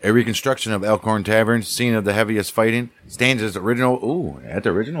 A reconstruction of Elkhorn Tavern, scene of the heaviest fighting, stands as at the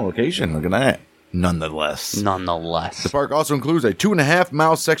original location. Look at that. Nonetheless. The park also includes a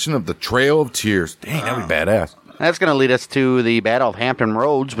 2.5-mile section of the Trail of Tears. Dang, that'd be badass. That's going to lead us to the Battle of Hampton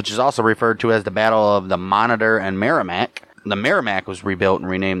Roads, which is also referred to as the Battle of the Monitor and Merrimack. The Merrimack was rebuilt and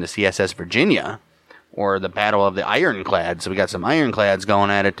renamed the CSS Virginia, or the Battle of the Ironclads. So we got some ironclads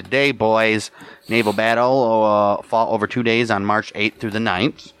going at it today, boys. Naval battle fought over 2 days on March 8th through the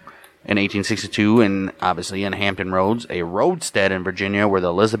 9th. In 1862, and obviously in Hampton Roads, a roadstead in Virginia where the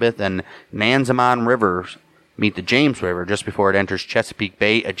Elizabeth and Nansemond rivers meet the James River just before it enters Chesapeake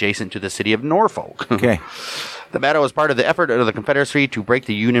Bay, adjacent to the city of Norfolk. Okay. The battle was part of the effort of the Confederacy to break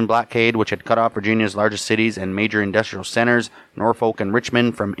the Union blockade, which had cut off Virginia's largest cities and major industrial centers, Norfolk and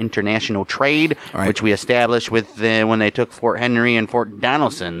Richmond, from international trade, which we established with when they took Fort Henry and Fort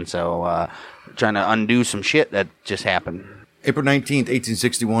Donelson. So, trying to undo some shit that just happened. April 19th,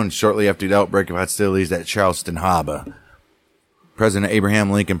 1861, shortly after the outbreak of hostilities at Charleston Harbor, President Abraham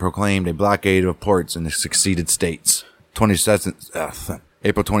Lincoln proclaimed a blockade of ports in the succeeded states.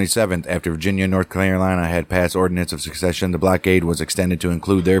 April 27th, after Virginia and North Carolina had passed ordinance of succession, the blockade was extended to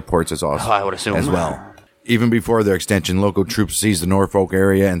include their ports as well. Even before their extension, local troops seized the Norfolk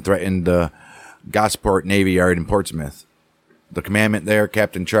area and threatened the Gosport Navy Yard in Portsmouth. The commandant there,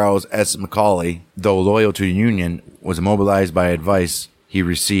 Captain Charles S. Macaulay, though loyal to the Union, was immobilized by advice he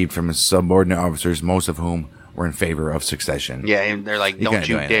received from his subordinate officers, most of whom were in favor of succession. Yeah, they're like, don't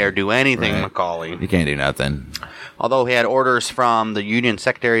you dare do anything, right. Macaulay. You can't do nothing. Although he had orders from the Union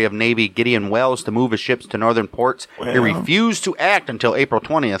Secretary of Navy, Gideon Wells, to move his ships to northern ports, he refused to act until April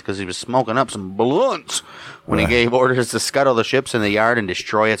 20th because he was smoking up some blunts when he gave orders to scuttle the ships in the yard and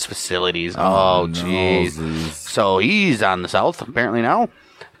destroy its facilities. Oh, jeez. No, so he's on the south, apparently now.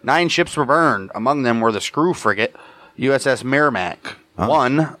 9 ships were burned. Among them were the screw frigate, USS Merrimack.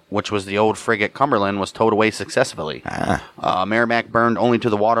 One, which was the old frigate Cumberland, was towed away successfully. Merrimack burned only to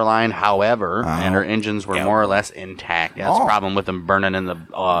the waterline, however, and her engines were more or less intact. That's the problem with them burning in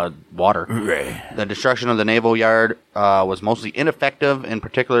the water. The destruction of the naval yard was mostly ineffective. In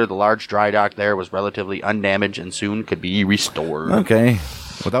particular, the large dry dock there was relatively undamaged and soon could be restored. Okay.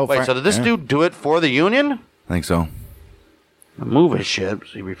 So did this dude do it for the Union? I think so. Move his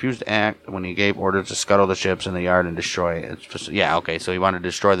ships. He refused to act when he gave orders to scuttle the ships in the yard and destroy it. So he wanted to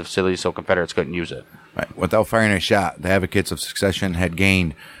destroy the facility so Confederates couldn't use it. Right. Without firing a shot, the advocates of secession had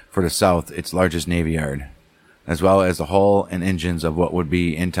gained for the South its largest navy yard. as well as the hull and engines of what would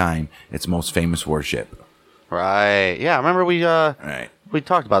be, in time, its most famous warship. Right. Yeah, I remember we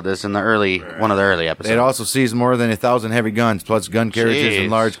talked about this in one of the early episodes. It also seized more than 1,000 heavy guns, plus gun carriages and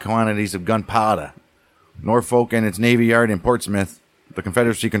large quantities of gunpowder. Norfolk and its Navy Yard in Portsmouth, the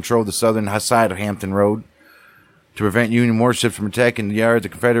Confederacy controlled the southern side of Hampton Road. To prevent Union warships from attacking the yard, the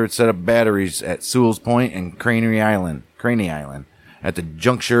Confederates set up batteries at Sewell's Point and Craney Island, at the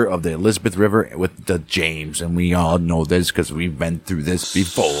juncture of the Elizabeth River with the James. And we all know this because we've been through this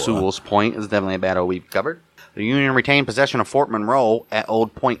before. Sewell's Point is definitely a battle we've covered. The Union retained possession of Fort Monroe at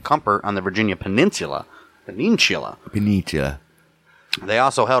Old Point Comfort on the Virginia Peninsula. They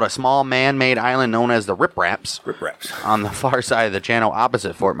also held a small man-made island known as the Rip Raps on the far side of the channel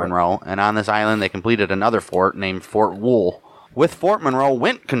opposite Fort Monroe, and on this island they completed another fort named Fort Wool. With Fort Monroe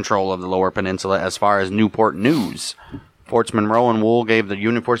went control of the lower peninsula as far as Newport News. Forts Monroe and Wool gave the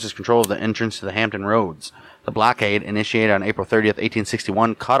Union forces control of the entrance to the Hampton Roads. The blockade, initiated on April 30th,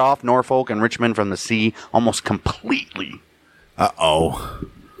 1861, cut off Norfolk and Richmond from the sea almost completely.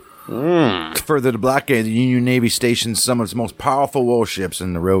 Further to blockade, the Union Navy stationed some of its most powerful warships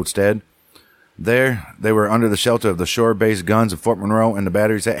in the roadstead. There, they were under the shelter of the shore-based guns of Fort Monroe and the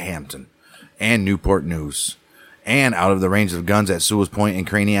batteries at Hampton and Newport News, and out of the range of guns at Sewell's Point and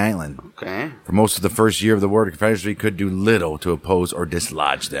Craney Island. Okay. For most of the first year of the war, the Confederacy could do little to oppose or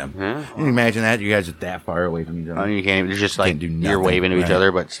dislodge them. Yeah. Can you imagine that? You guys are that far away from each other. Oh, you can't even, just like, do you're waving to each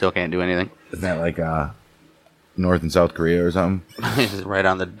other, but still can't do anything. Isn't that like North and South Korea or something? Right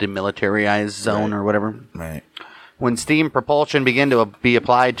on the demilitarized zone or whatever. Right. When steam propulsion began to be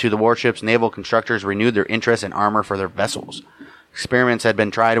applied to the warships, naval constructors renewed their interest in armor for their vessels. Experiments had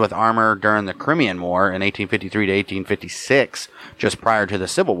been tried with armor during the Crimean War in 1853 to 1856, just prior to the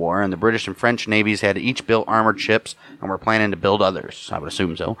Civil War, and the British and French navies had each built armored ships and were planning to build others. I would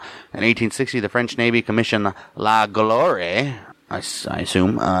assume so. In 1860, the French Navy commissioned La Gloire, I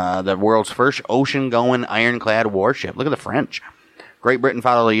assume, the world's first ocean-going ironclad warship. Look at the French. Great Britain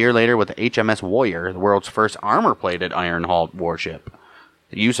followed a year later with the HMS Warrior, the world's first armor-plated iron-hulled warship.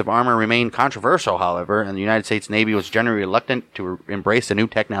 The use of armor remained controversial, however, and the United States Navy was generally reluctant to embrace the new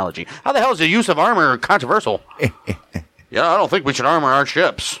technology. How the hell is the use of armor controversial? Yeah, I don't think we should armor our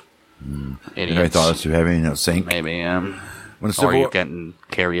ships. Idiots. I thought it was too heavy, sink. Maybe, or you can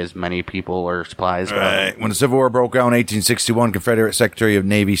carry as many people or supplies. Right. When the Civil War broke out in 1861, Confederate Secretary of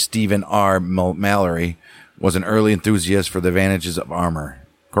Navy Stephen R. Mallory was an early enthusiast for the advantages of armor.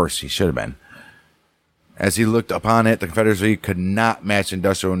 Of course, he should have been. As he looked upon it, the Confederacy could not match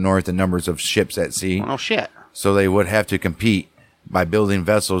industrial North in numbers of ships at sea. Oh, shit. So they would have to compete by building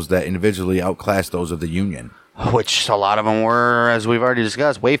vessels that individually outclassed those of the Union. Which a lot of them were, as we've already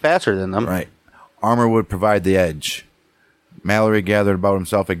discussed, way faster than them. Right. Armor would provide the edge. Mallory gathered about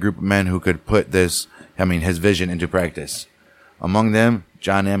himself a group of men who could put his vision into practice. Among them,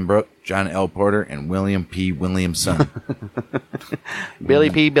 John M. Brooke, John L. Porter, and William P. Williamson.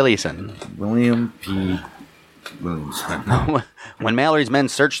 Billy P. Billison. William P. Williamson. When Mallory's men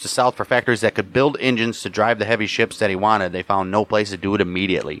searched the South for factories that could build engines to drive the heavy ships that he wanted, they found no place to do it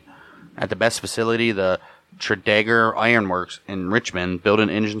immediately. At the best facility, the Tredegar Ironworks in Richmond, building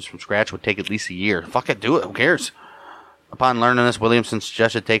engines from scratch would take at least a year. Fuck it, do it. Who cares? Upon learning this, Williamson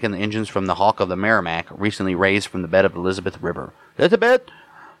suggested taking the engines from the hulk of the Merrimack, recently raised from the bed of the Elizabeth River. That's a bed?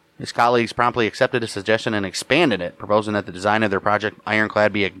 His colleagues promptly accepted his suggestion and expanded it, proposing that the design of their project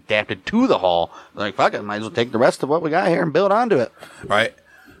ironclad be adapted to the hull. Like, fuck it, might as well take the rest of what we got here and build onto it. Right.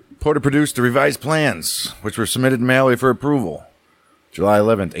 Porter produced the revised plans, which were submitted to Mallory for approval. July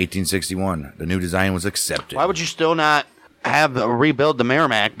 11th, 1861. The new design was accepted. Why would you still not rebuild the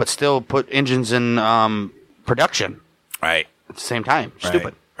Merrimack, but still put engines in production? Right. At the same time.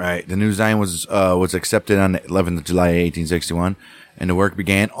 Stupid. Right. The new design was accepted on the 11th of July, 1861, and the work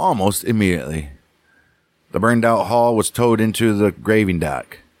began almost immediately. The burned-out hull was towed into the graving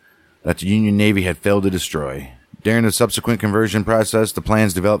dock that the Union Navy had failed to destroy. During the subsequent conversion process, the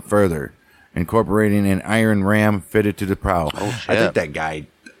plans developed further, incorporating an iron ram fitted to the prow. Oh, shit. I think that guy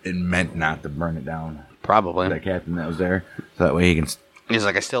meant not to burn it down. Probably. That captain that was there. So that way he can... He's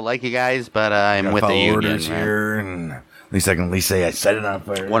like, I still like you guys, but I'm with the Union. Here, and at least I can say I set it on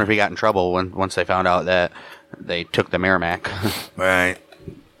fire. Wonder if he got in trouble once they found out that they took the Merrimack. Right.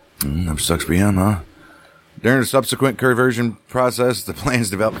 That sucks for him, huh? During the subsequent conversion process, the plans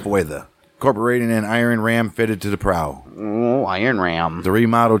developed further, incorporating an iron ram fitted to the prow. Oh, iron ram. The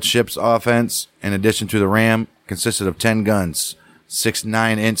remodeled ship's offense, in addition to the ram, consisted of 10 guns, 6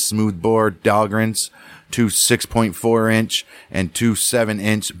 9-inch smoothbore Dahlgrens, 2 6.4-inch, and 2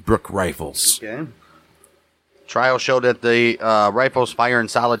 7-inch Brooke rifles. Okay. Trials showed that the rifle's fire and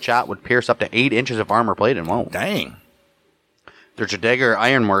solid shot would pierce up to 8 inches of armor plate. And whoa. Dang. Their Jadegger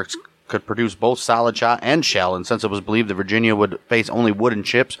ironworks could produce both solid shot and shell, and since it was believed that Virginia would face only wooden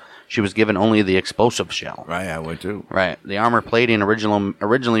ships, she was given only the explosive shell. Right, I would too. Right. The armor plating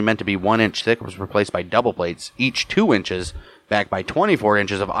originally meant to be 1 inch thick was replaced by double plates, each 2 inches, backed by 24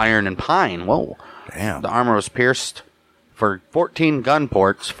 inches of iron and pine. Whoa. Damn. The armor was pierced for 14 gun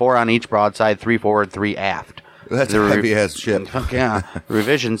ports, 4 on each broadside, 3 forward, 3 aft. That's a heavy-ass ship. Yeah.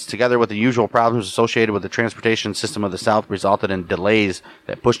 Revisions, together with the usual problems associated with the transportation system of the South, resulted in delays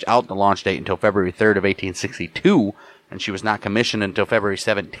that pushed out the launch date until February 3rd of 1862, and she was not commissioned until February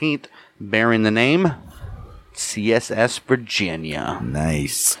 17th, bearing the name CSS Virginia.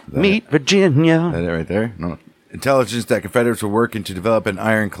 Nice. Meet Virginia. That right there? No. Intelligence that Confederates were working to develop an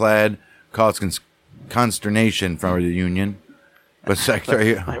ironclad caused consternation from the Union. But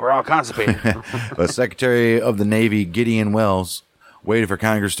we're all constipated. But Secretary of the Navy Gideon Wells waited for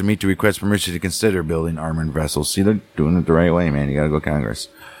Congress to meet to request permission to consider building armored vessels. See, they're doing it the right way, man. You got to go Congress.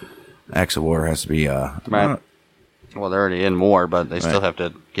 Acts of war has to be right. Well, they're already in war, but they still have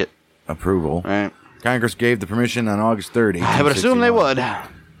to get approval. Right. Congress gave the permission on August 3rd. I would assume they would.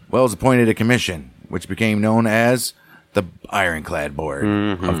 Wells appointed a commission, which became known as the Ironclad Board,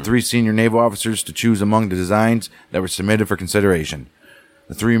 of 3 senior naval officers to choose among the designs that were submitted for consideration.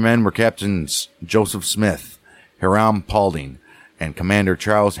 The 3 men were Captains Joseph Smith, Hiram Paulding, and Commander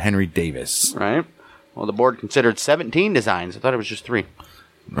Charles Henry Davis. Right. Well, the board considered 17 designs. I thought it was just 3.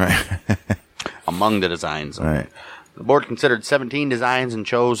 Right. Among the designs. Right. The board considered 17 designs and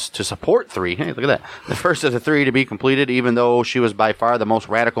chose to support 3. Hey, look at that. The first of the 3 to be completed, even though she was by far the most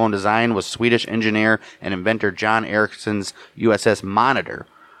radical in design, was Swedish engineer and inventor John Ericsson's USS Monitor.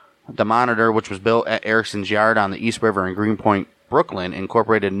 The Monitor, which was built at Ericsson's yard on the East River in Greenpoint, Brooklyn,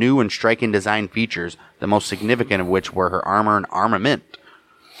 incorporated new and striking design features, the most significant of which were her armor and armament.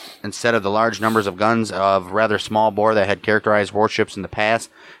 Instead of the large numbers of guns of rather small bore that had characterized warships in the past,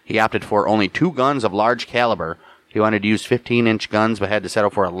 he opted for only 2 guns of large caliber. He wanted to use 15-inch guns, but had to settle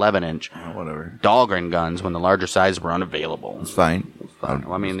for 11-inch Dahlgren guns when the larger sizes were unavailable. It's fine.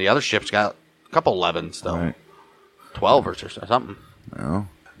 I mean, the other ships got a couple 11s, though. Right. 12ers or something. Well,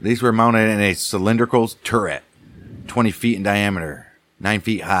 these were mounted in a cylindrical turret, 20 feet in diameter, 9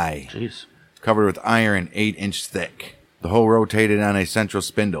 feet high, Jeez. covered with iron 8-inch thick. The whole rotated on a central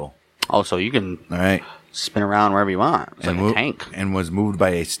spindle. Oh, so you can spin around wherever you want. It's like a tank. And was moved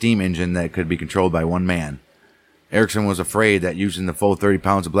by a steam engine that could be controlled by 1 man. Erickson was afraid that using the full 30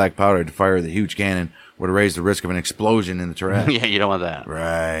 pounds of black powder to fire the huge cannon would raise the risk of an explosion in the turret. Yeah, you don't want that.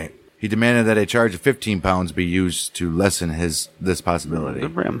 Right. He demanded that a charge of 15 pounds be used to lessen this possibility.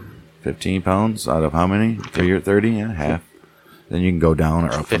 Good for him. 15 pounds out of how many? Figure 30? Yeah, half. Then you can go down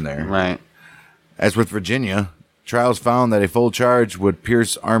or up from there. Right. As with Virginia, trials found that a full charge would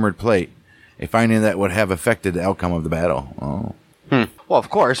pierce armored plate, a finding that would have affected the outcome of the battle. Oh. Well, of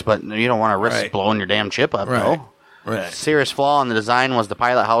course, but you don't want to risk blowing your damn ship up, though. Right. A serious flaw in the design was the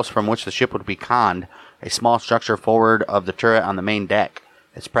pilot house from which the ship would be conned, a small structure forward of the turret on the main deck.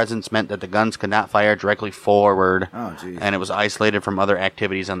 Its presence meant that the guns could not fire directly forward, and it was isolated from other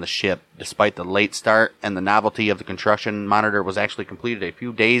activities on the ship. Despite the late start and the novelty of the construction, Monitor was actually completed a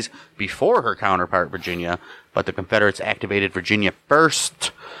few days before her counterpart, Virginia, but the Confederates activated Virginia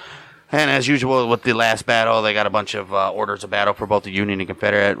first. And as usual with the last battle, they got a bunch of orders of battle for both the Union and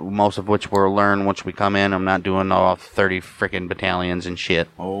Confederate, most of which we'll learn once we come in. I'm not doing all 30 freaking battalions and shit.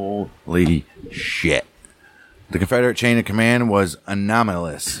 Holy shit. The Confederate chain of command was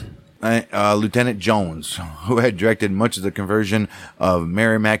anomalous. Lieutenant Jones, who had directed much of the conversion of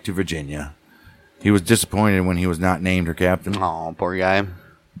Merrimack to Virginia. He was disappointed when he was not named her captain. Oh, poor guy.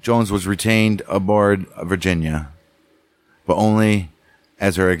 Jones was retained aboard Virginia, but only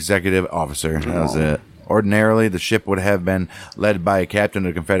as her executive officer. That was it. Ordinarily, the ship would have been led by a captain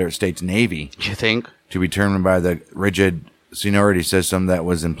of the Confederate States Navy. You think? To be determined by the rigid seniority system that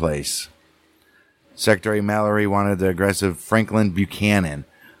was in place. Secretary Mallory wanted the aggressive Franklin Buchanan,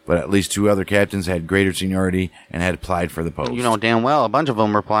 but at least 2 other captains had greater seniority and had applied for the post. You know damn well a bunch of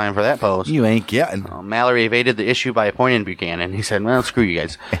them were applying for that post. You ain't getting. Mallory evaded the issue by appointing Buchanan. He said, well, screw you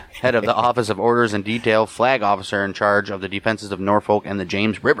guys. Head of the Office of Orders and Detail, flag officer in charge of the defenses of Norfolk and the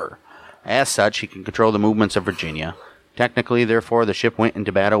James River. As such, he can control the movements of Virginia. Technically, therefore, the ship went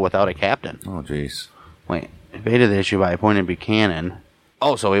into battle without a captain. Oh, jeez. Wait, evaded the issue by appointing Buchanan.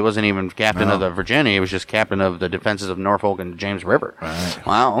 Oh, so he wasn't even captain of the Virginia. He was just captain of the defenses of Norfolk and the James River. Right.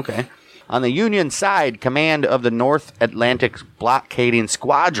 Wow, okay. On the Union side, command of the North Atlantic Blockading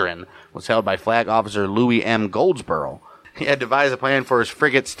Squadron was held by Flag Officer Louis M. Goldsboro. He had devised a plan for his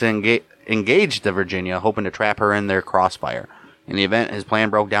frigates to engage the Virginia, hoping to trap her in their crossfire. In the event, his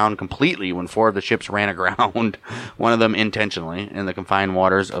plan broke down completely when 4 of the ships ran aground, one of them intentionally, in the confined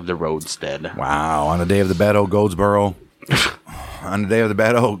waters of the roadstead. Wow. On the day of the battle, Goldsboro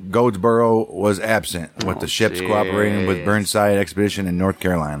was absent, with the ships cooperating with Burnside expedition in North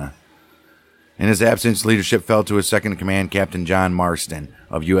Carolina. In his absence, leadership fell to his second-in-command, Captain John Marston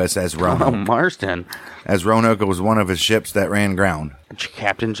of USS Roanoke. Oh, Marston. As Roanoke was one of his ships that ran ground.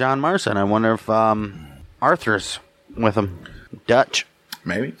 Captain John Marston. I wonder if Arthur's with him. Dutch.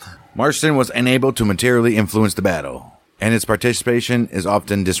 Maybe. Marston was unable to materially influence the battle, and its participation is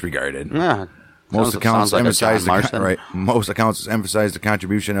often disregarded. Yeah. Most accounts emphasize the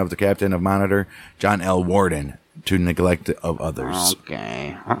contribution of the captain of Monitor, John L. Warden, to neglect of others.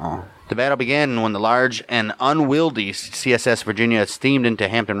 Okay. Uh-oh. The battle began when the large and unwieldy CSS Virginia steamed into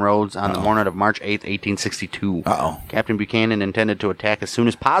Hampton Roads on the morning of March 8th, 1862. Captain Buchanan intended to attack as soon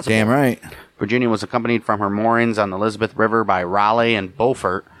as possible. Damn right. Virginia was accompanied from her moorings on the Elizabeth River by Raleigh and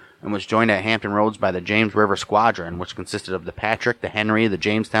Beaufort, and was joined at Hampton Roads by the James River Squadron, which consisted of the Patrick, the Henry, the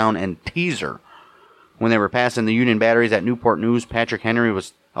Jamestown, and Teaser. When they were passing the Union batteries at Newport News, Patrick Henry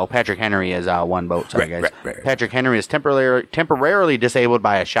is one boat. Sorry, guys. Right. Patrick Henry is temporarily disabled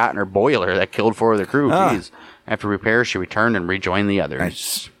by a shot in her boiler that killed 4 of the crew. Jeez. After repairs, she returned and rejoined the others.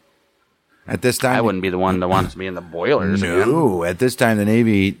 Nice. At this time, I wouldn't be the one that wants to be in the boilers. No. Again. At this time, the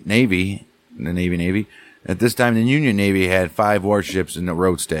Navy. At this time, the Union Navy had 5 warships in the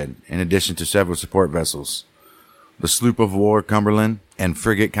roadstead, in addition to several support vessels. The sloop of war Cumberland and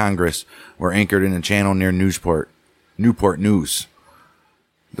frigate Congress were anchored in a channel near Newport News.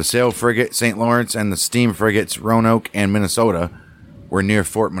 The sail frigate St. Lawrence and the steam frigates Roanoke and Minnesota were near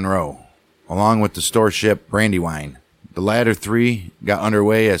Fort Monroe, along with the store ship Brandywine. The latter 3 got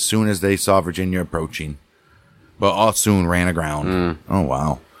underway as soon as they saw Virginia approaching, but all soon ran aground. Oh,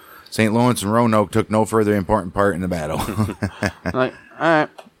 wow. St. Lawrence and Roanoke took no further important part in the battle. Like, all right.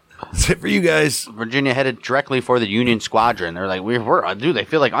 That's it for you guys. Virginia headed directly for the Union squadron. They're like, dude, they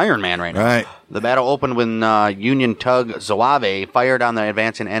feel like Iron Man right now. Right. The battle opened when Union tug Zouave fired on the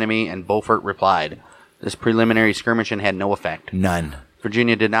advancing enemy, and Beaufort replied. This preliminary skirmishing had no effect. None.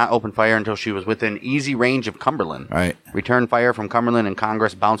 Virginia did not open fire until she was within easy range of Cumberland. Right. Return fire from Cumberland and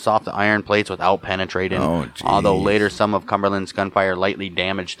Congress bounced off the iron plates without penetrating. Oh, geez. Although later some of Cumberland's gunfire lightly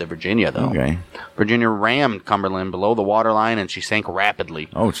damaged the Virginia, though. Okay. Virginia rammed Cumberland below the waterline, and she sank rapidly.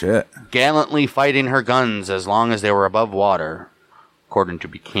 Oh, shit. Gallantly fighting her guns as long as they were above water, according to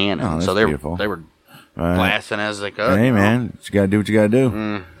Buchanan. Oh, that's so they beautiful. were blasting as they could. Hey, man. You got to do what you got to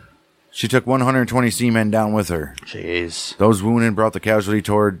do. She took 120 seamen down with her. Jeez. Those wounded brought the casualty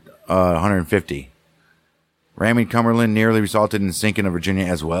toward 150. Ramming Cumberland nearly resulted in the sinking of Virginia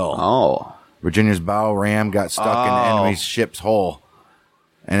as well. Oh. Virginia's bow ram got stuck in the enemy's ship's hull,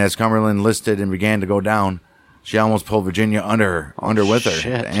 and as Cumberland listed and began to go down, she almost pulled Virginia under with her.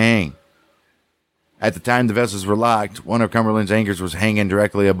 Shit. Dang. At the time the vessels were locked, one of Cumberland's anchors was hanging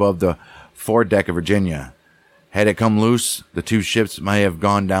directly above the foredeck of Virginia. Had it come loose, the 2 ships might have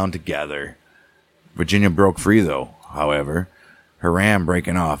gone down together. Virginia broke free, though, however, her ram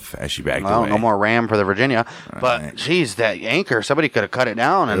breaking off as she backed away. No more ram for the Virginia. But, geez, that anchor, somebody could have cut it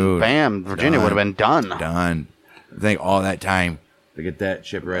down, and bam, Virginia would have been done. Done. I think all that time to get that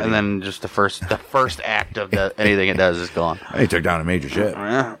ship ready. And then just the first act of anything it does is gone. He took down a major ship.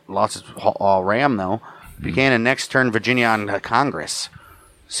 Yeah, lost its ram, though. Buchanan next turned Virginia on to Congress.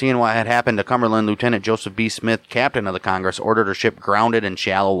 Seeing what had happened to Cumberland, Lieutenant Joseph B. Smith, captain of the Congress, ordered her ship grounded in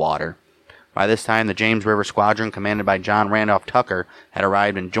shallow water. By this time, the James River Squadron, commanded by John Randolph Tucker, had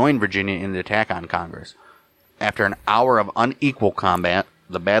arrived and joined Virginia in the attack on Congress. After an hour of unequal combat,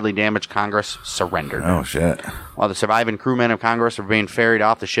 the badly damaged Congress surrendered. Oh, shit. While the surviving crewmen of Congress were being ferried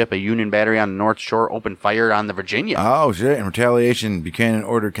off the ship, a Union battery on the North Shore opened fire on the Virginia. Oh, shit. In retaliation, Buchanan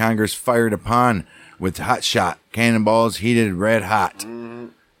ordered Congress fired upon with hot shot, cannonballs heated red hot.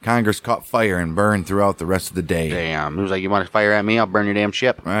 Congress caught fire and burned throughout the rest of the day. Damn. He was like, you want to fire at me? I'll burn your damn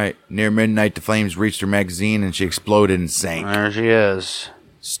ship. Right. Near midnight, the flames reached her magazine and she exploded and sank. There she is.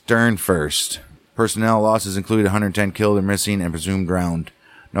 Stern first. Personnel losses included 110 killed or missing and presumed drowned.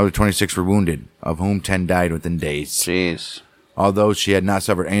 Another 26 were wounded, of whom 10 died within days. Jeez. Although she had not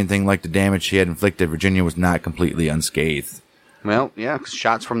suffered anything like the damage she had inflicted, Virginia was not completely unscathed. Well, yeah, 'cause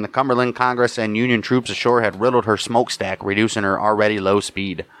shots from the Cumberland, Congress, and Union troops ashore had riddled her smokestack, reducing her already low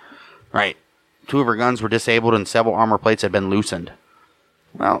speed. Right. 2 of her guns were disabled and several armor plates had been loosened.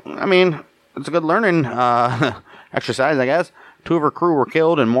 Well, I mean, it's a good learning exercise, I guess. 2 of her crew were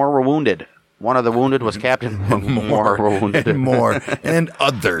killed and more were wounded. One of the wounded was Captain more wounded. And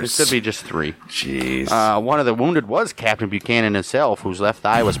others. It could be just 3. Jeez. One of the wounded was Captain Buchanan himself, whose left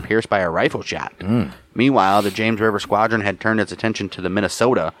thigh was pierced by a rifle shot. Meanwhile, the James River Squadron had turned its attention to the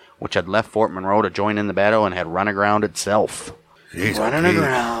Minnesota, which had left Fort Monroe to join in the battle and had run aground itself. Jeez, Running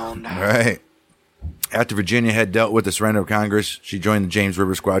aground. Right. After Virginia had dealt with the surrender of Congress, she joined the James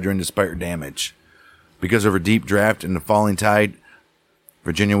River Squadron despite her damage. Because of her deep draft and the falling tide,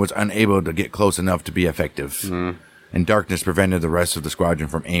 Virginia was unable to get close enough to be effective, and darkness prevented the rest of the squadron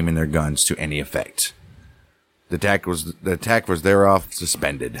from aiming their guns to any effect. The attack was thereof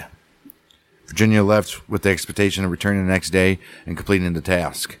suspended. Virginia left with the expectation of returning the next day and completing the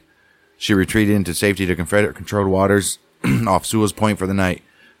task. She retreated into safety to Confederate-controlled waters off Sewell's Point for the night,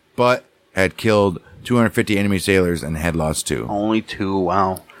 but had killed 250 enemy sailors and had lost 2. Only 2,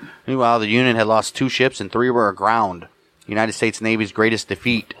 wow. Meanwhile, the Union had lost 2 ships and 3 were aground. United States Navy's greatest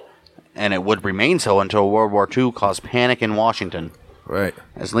defeat, and it would remain so until World War II caused panic in Washington. Right.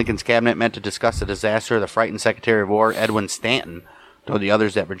 As Lincoln's cabinet met to discuss the disaster, the frightened Secretary of War, Edwin Stanton, told the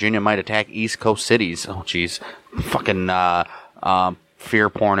others that Virginia might attack East Coast cities. Oh, jeez. Fucking fear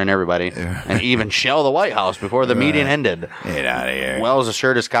porn and everybody. And even shell the White House before the meeting ended. Get out of here. Wells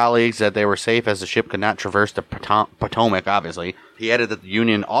assured his colleagues that they were safe as the ship could not traverse the Potomac, obviously. He added that the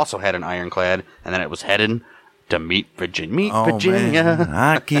Union also had an ironclad and that it was headed to meet Virginia. Virginia. Man.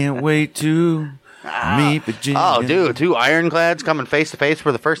 I can't wait to meet Virginia. Oh, dude, 2 ironclads coming face to face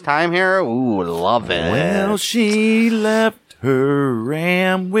for the first time here. Ooh, love it. Well, she left her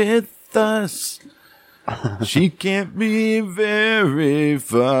ram with us. She can't be very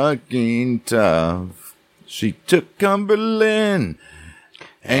fucking tough. She took Cumberland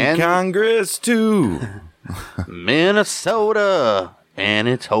and Congress too. Minnesota and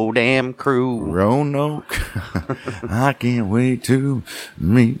its whole damn crew. Roanoke. I can't wait to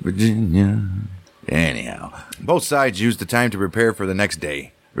meet Virginia. Anyhow, both sides used the time to prepare for the next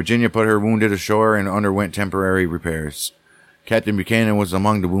day. Virginia put her wounded ashore and underwent temporary repairs. Captain Buchanan was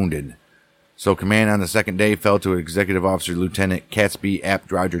among the wounded, so command on the second day fell to Executive Officer Lieutenant Catesby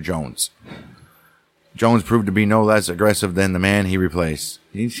Ap Roger Jones. Jones proved to be no less aggressive than the man he replaced.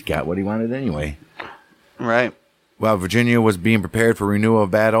 He's got what he wanted anyway. Right. While Virginia was being prepared for renewal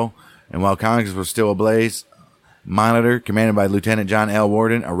of battle, and while Congress was still ablaze, Monitor, commanded by Lieutenant John L.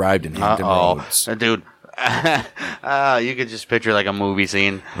 Warden, arrived in Hampton Roads. Dude, you could just picture like a movie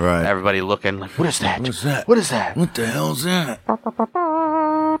scene. Right. Everybody looking like, what is that? What is that? What is that? What the hell's that?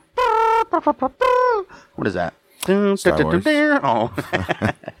 What is that? Star Wars. Oh.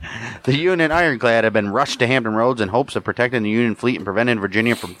 The Union ironclad had been rushed to Hampton Roads in hopes of protecting the Union fleet and preventing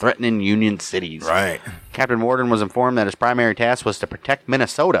Virginia from threatening Union cities. Right. Captain Warden was informed that his primary task was to protect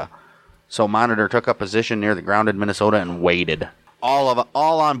Minnesota, so Monitor took up position near the grounded Minnesota and waited.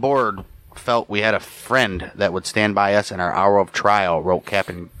 All on board felt we had a friend that would stand by us in our hour of trial, wrote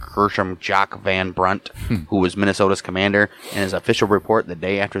Captain Gershom Jock Van Brunt, who was Minnesota's commander, in his official report the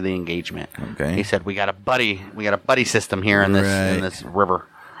day after the engagement. Okay. He said, we got a buddy system here in this river.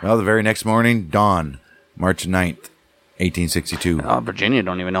 Well, the very next morning, dawn, March 9th, 1862. Virginia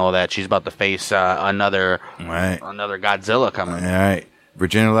don't even know that. She's about to face another Godzilla coming. All right.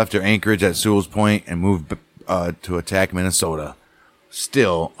 Virginia left her anchorage at Sewell's Point and moved to attack Minnesota,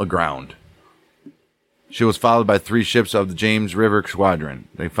 still aground. She was followed by 3 ships of the James River Squadron.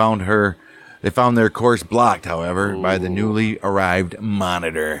 They found their course blocked, however, by the newly arrived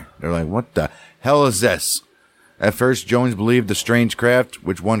Monitor. They're like, what the hell is this? At first, Jones believed the strange craft,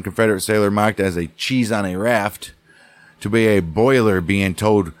 which one Confederate sailor mocked as a cheese on a raft, to be a boiler being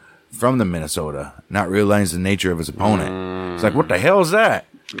towed from the Minnesota, not realizing the nature of his opponent. It's like, what the hell is that?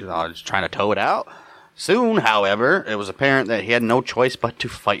 Just trying to tow it out. Soon, however, it was apparent that he had no choice but to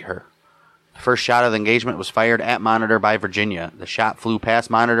fight her. The first shot of the engagement was fired at Monitor by Virginia. The shot flew past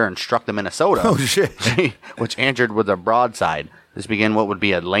Monitor and struck the Minnesota, Oh, shit. which answered with a broadside. This began what would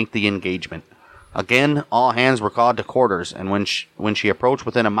be a lengthy engagement. Again, all hands were called to quarters, and when she approached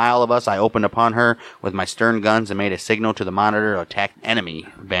within a mile of us, I opened upon her with my stern guns and made a signal to the Monitor to attack the enemy,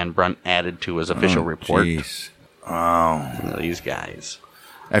 Van Brunt added to his official report. Jeez. Oh. These guys.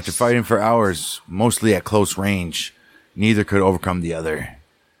 After fighting for hours, mostly at close range, neither could overcome the other.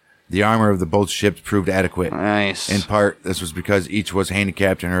 The armor of the both ships proved adequate. Nice. In part, this was because each was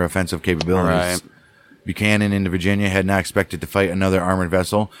handicapped in her offensive capabilities. Right. Buchanan in Virginia had not expected to fight another armored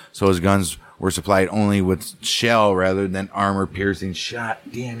vessel, so his guns were supplied only with shell rather than armor-piercing shot.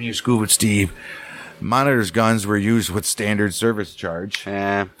 Damn you, Scuba Steve. Monitor's guns were used with standard service charge.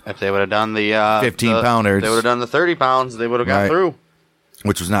 Yeah, if they would have done the 15-pounders. they would have done the 30 pounds. They would have got through.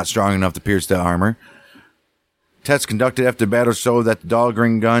 Which was not strong enough to pierce the armor. Tests conducted after the battle showed that the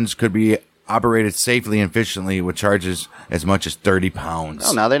Dahlgren guns could be operated safely and efficiently with charges as much as 30 pounds.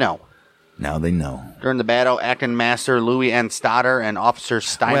 Oh, now they know. Now they know. During the battle, Acting Master Louis N. Stoddard and Officer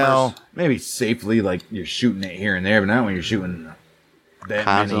Steimers... Well, maybe safely, like you're shooting it here and there, but not when you're shooting that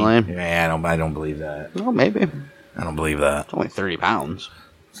constantly. Many. Yeah, I don't believe that. Well, maybe. I don't believe that. It's only 30 pounds.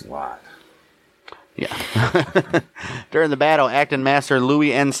 It's a lot. Yeah. During the battle, Acting Master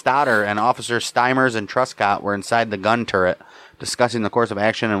Louis N. Stoddard and Officer Steimers and Truscott were inside the gun turret, discussing the course of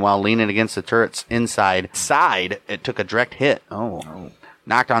action, and while leaning against the turret's side, it took a direct hit. Oh.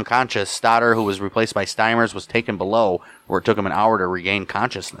 Knocked unconscious, Stoddard, who was replaced by Steimers, was taken below, where it took him an hour to regain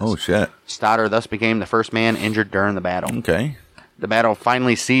consciousness. Oh, shit. Stoddard thus became the first man injured during the battle. Okay. The battle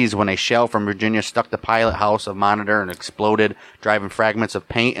finally ceased when a shell from Virginia struck the pilot house of Monitor and exploded, driving fragments of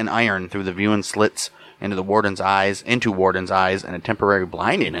paint and iron through the viewing slits into Warden's eyes, and a temporary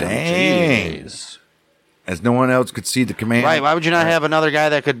blinding him. Dang. Jeez. As no one else could see the command. Right, why would you not have another guy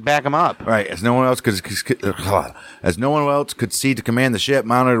that could back him up? Right, as no one else could see to command the ship,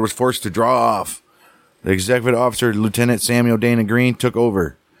 Monitor was forced to draw off. The executive officer, Lieutenant Samuel Dana Green, took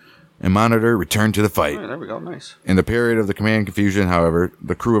over, and Monitor returned to the fight. Oh, there we go, nice. In the period of the command confusion, however,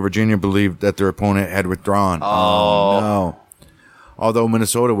 the crew of Virginia believed that their opponent had withdrawn. Oh no. Although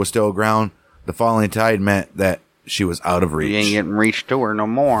Minnesota was still aground, the falling tide meant that she was out of reach. You ain't getting reached to her no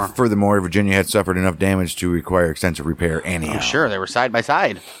more. Furthermore, Virginia had suffered enough damage to require extensive repair anyhow. Oh, sure, they were side by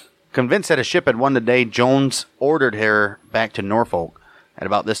side. Convinced that a ship had won the day, Jones ordered her back to Norfolk. At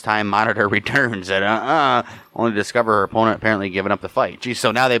about this time, Monitor returns at only to discover her opponent apparently giving up the fight. Geez,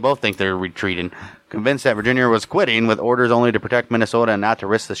 so now they both think they're retreating. Convinced that Virginia was quitting, with orders only to protect Minnesota and not to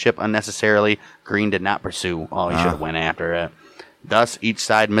risk the ship unnecessarily, Green did not pursue. Oh, he should have went after it. Thus, each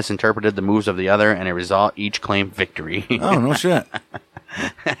side misinterpreted the moves of the other, and as a result, each claimed victory. Oh, no shit.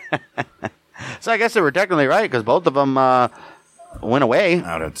 So I guess they were technically right, because both of them went away.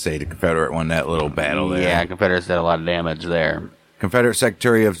 I would have to say the Confederate won that little battle there. Yeah, Confederates did a lot of damage there. Confederate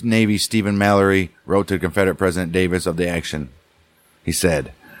Secretary of Navy Stephen Mallory wrote to Confederate President Davis of the action. He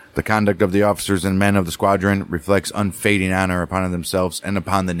said, "The conduct of the officers and men of the squadron reflects unfading honor upon themselves and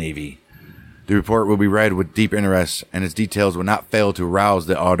upon the Navy. The report will be read with deep interest, and its details will not fail to rouse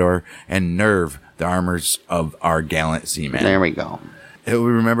the ardor and nerve the armors of our gallant seamen." There we go. It will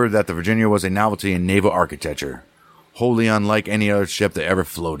be remembered that the Virginia was a novelty in naval architecture, wholly unlike any other ship that ever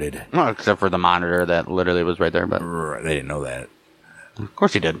floated. Well, except for the Monitor that literally was right there. But They didn't know that. Of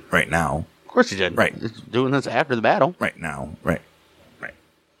course he did. Right now. Of course he did. Right. He's doing this after the battle. Right now. Right.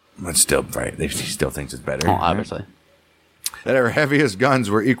 But still, right. He still thinks it's better. Oh, obviously. That her heaviest guns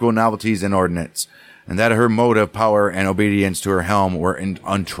were equal novelties in ordnance, and that her motive, power, and obedience to her helm were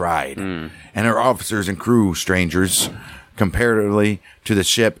untried, and her officers and crew strangers, comparatively to the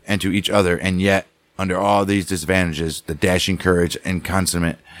ship and to each other, and yet, under all these disadvantages, the dashing courage and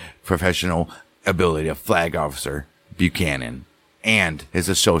consummate professional ability of Flag Officer Buchanan and his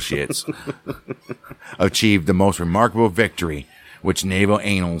associates achieved the most remarkable victory which naval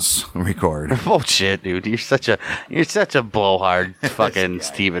annals record. Bullshit, dude. You're such a blowhard fucking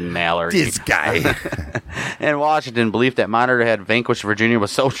Stephen Mallory. This guy. In Washington, belief that Monitor had vanquished Virginia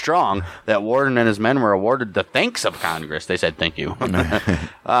was so strong that Warden and his men were awarded the thanks of Congress. They said thank you.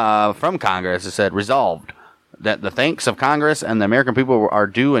 From Congress, it said, resolved that the thanks of Congress and the American people are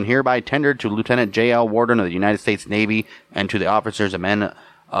due and hereby tendered to Lieutenant J.L. Warden of the United States Navy and to the officers and men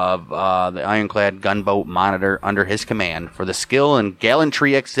of the ironclad gunboat Monitor under his command for the skill and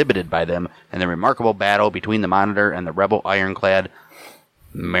gallantry exhibited by them in the remarkable battle between the Monitor and the rebel ironclad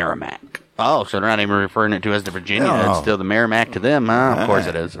Merrimack. Oh, so they're not even referring it to as the Virginia. No. It's still the Merrimack to them, huh? Of course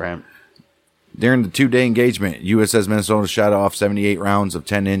it is, right? During the 2-day engagement, USS Minnesota shot off 78 rounds of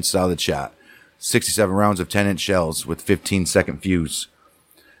 10-inch solid shot, 67 rounds of 10-inch shells with 15-second fuse,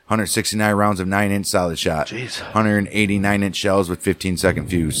 169 rounds of 9-inch solid shot, Jeez. 189-inch shells with 15-second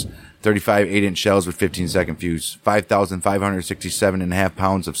fuse, 35 8-inch shells with 15-second fuse, 5,567.5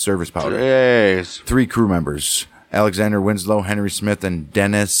 pounds of service powder. Jeez. 3 crew members, Alexander Winslow, Henry Smith, and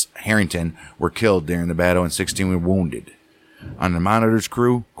Dennis Harrington, were killed during the battle and 16 were wounded. On the Monitor's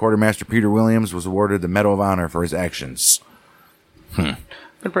crew, Quartermaster Peter Williams was awarded the Medal of Honor for his actions. Good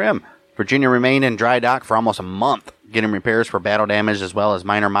for him. Virginia remained in dry dock for almost a month, getting repairs for battle damage as well as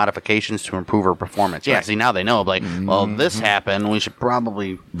minor modifications to improve her performance. Yeah, see, now they know, like, well, this happened. We should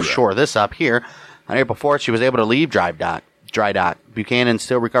probably shore this up here. On April 4th, she was able to leave dry dock. Buchanan,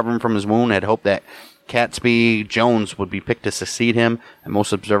 still recovering from his wound, had hoped that Catesby Jones would be picked to succeed him, and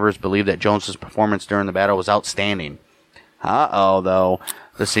most observers believe that Jones's performance during the battle was outstanding. Though.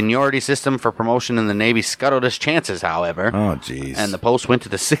 The seniority system for promotion in the Navy scuttled his chances, however. Oh, jeez. And the post went to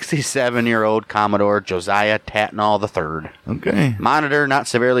the 67-year-old Commodore Josiah Tatnall III. Okay. Monitor, not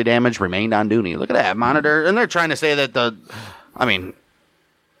severely damaged, remained on duty. Look at that, Monitor. And they're trying to say that the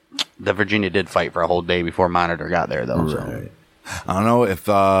Virginia did fight for a whole day before Monitor got there, though. Right. So. I don't know if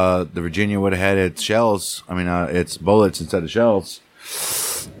the Virginia would have had its shells. Its bullets instead of shells.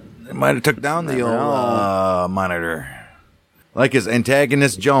 It might have took down the old Monitor. Like his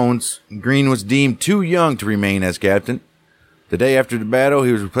antagonist Jones, Greene was deemed too young to remain as captain. The day after the battle,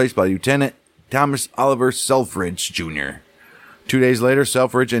 he was replaced by Lieutenant Thomas Oliver Selfridge, Jr. 2 days later,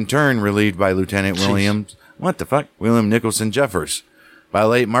 Selfridge in turn relieved by Lieutenant William Nicholson Jeffers. By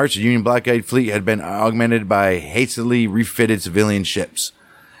late March, the Union blockade fleet had been augmented by hastily refitted civilian ships,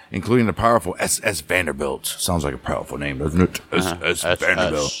 including the powerful SS Vanderbilt. Sounds like a powerful name, doesn't it? SS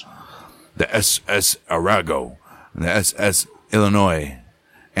Vanderbilt. The SS Arago. The SS Illinois.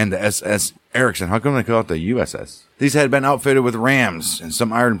 And the SS Erickson. How come they call it the USS? These had been outfitted with rams and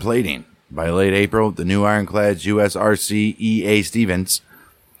some iron plating. By late April, the new ironclads USRC E.A. Stevens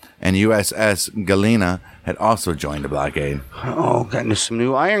and USS Galena had also joined the blockade. Oh, goodness, some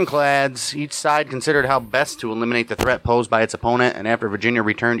new ironclads. Each side considered how best to eliminate the threat posed by its opponent, and after Virginia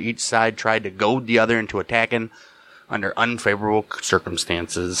returned, each side tried to goad the other into attacking under unfavorable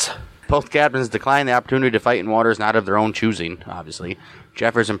circumstances. Both captains declined the opportunity to fight in waters not of their own choosing, obviously.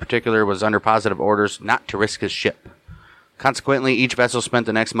 Jeffers, in particular, was under positive orders not to risk his ship. Consequently, each vessel spent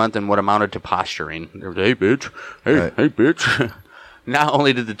the next month in what amounted to posturing. There was, hey, bitch. Hey, bitch. Not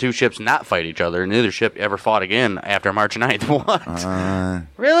only did the two ships not fight each other, neither ship ever fought again after March 9th. What?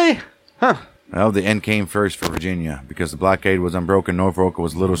 Really? Huh. Well, the end came first for Virginia, because the blockade was unbroken. Norfolk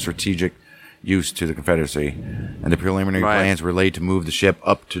was little strategic use to the Confederacy, and the preliminary plans were laid to move the ship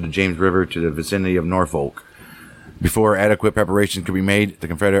up to the James River to the vicinity of Norfolk. Before adequate preparations could be made, the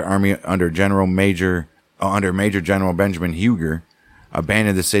Confederate Army under Major General Benjamin Huger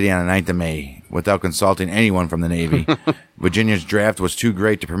abandoned the city on the 9th of May without consulting anyone from the Navy. Virginia's draft was too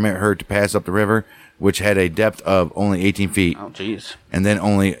great to permit her to pass up the river, which had a depth of only 18 feet. Oh, jeez. And then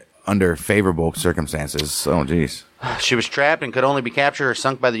only under favorable circumstances. Oh, jeez. She was trapped and could only be captured or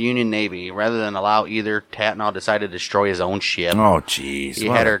sunk by the Union Navy. Rather than allow either, Tatnall decided to destroy his own ship. Oh, jeez. He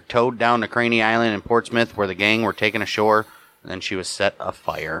had her towed down to Craney Island in Portsmouth, where the gang were taken ashore, and then she was set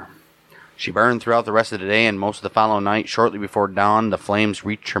afire. She burned throughout the rest of the day and most of the following night. Shortly before dawn, the flames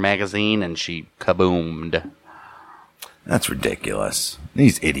reached her magazine, and she kaboomed. That's ridiculous.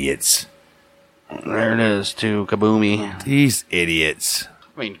 These idiots. There it is, too, kaboomy. These idiots.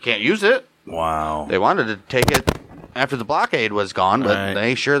 I mean, you can't use it. Wow. They wanted to take it after the blockade was gone, but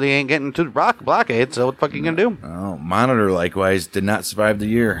they surely ain't getting to the blockade, so what the fuck are you going to do? Oh, Monitor, likewise, did not survive the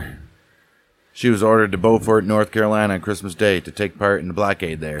year. She was ordered to Beaufort, North Carolina on Christmas Day to take part in the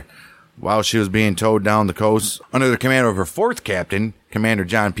blockade there. While she was being towed down the coast, under the command of her fourth captain, Commander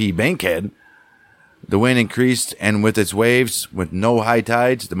John P. Bankhead, the wind increased, and with its waves, with no high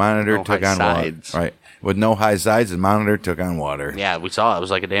tides, the Monitor took on water. Right. With no high sides, the Monitor took on water. Yeah, we saw it. It was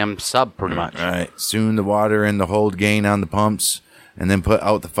like a damn sub, pretty much. Right. Soon the water in the hold gained on the pumps, and then put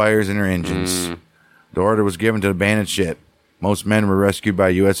out the fires in her engines. The order was given to the abandoned ship. Most men were rescued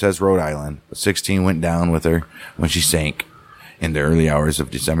by USS Rhode Island, but 16 went down with her when she sank in the early hours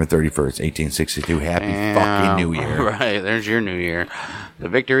of December 31st, 1862. Happy fucking New Year. Right, there's your New Year. The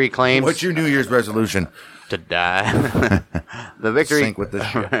victory claims... What's your New Year's resolution? To die. The victory... Sink with this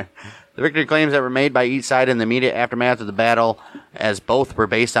shit. The victory claims that were made by each side in the immediate aftermath of the battle, as both were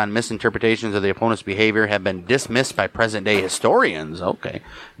based on misinterpretations of the opponent's behavior, have been dismissed by present-day historians. Okay.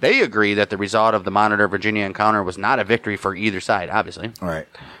 They agree that the result of the Monitor-Virginia encounter was not a victory for either side, obviously. All right.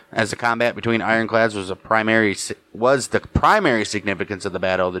 As the combat between ironclads was the primary significance of the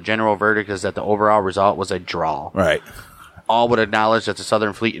battle, the general verdict is that the overall result was a draw. Right. All would acknowledge that the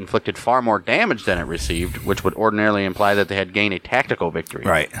Southern fleet inflicted far more damage than it received, which would ordinarily imply that they had gained a tactical victory.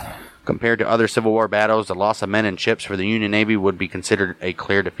 Right. Compared to other Civil War battles, the loss of men and ships for the Union Navy would be considered a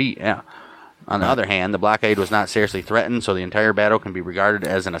clear defeat. Yeah. On the other hand, the blockade was not seriously threatened, so the entire battle can be regarded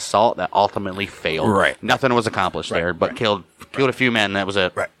as an assault that ultimately failed. Right. Nothing was accomplished there, but killed a few men. That was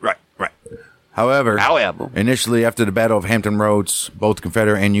it. Right. However, initially after the Battle of Hampton Roads, both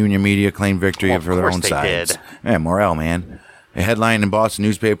Confederate and Union media claimed victory for their own sides. Yeah, morale, man. A headline in Boston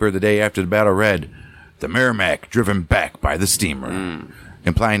newspaper the day after the battle read, "The Merrimac driven back by the steamer,"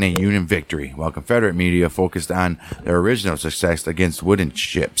 implying a Union victory, while Confederate media focused on their original success against wooden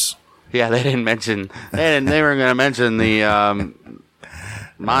ships. Yeah, they didn't mention. They weren't going to mention the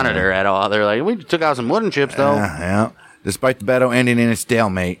Monitor at all. They're like, we took out some wooden ships, though. Yeah. Despite the battle ending in a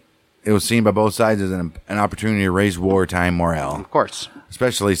stalemate, it was seen by both sides as an opportunity to raise wartime morale. Of course.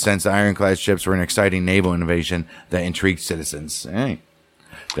 Especially since the ironclad ships were an exciting naval innovation that intrigued citizens. Hey,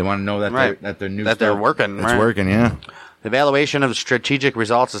 they want to know that they're working. It's working, yeah. The evaluation of strategic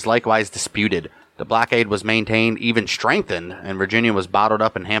results is likewise disputed. The blockade was maintained, even strengthened, and Virginia was bottled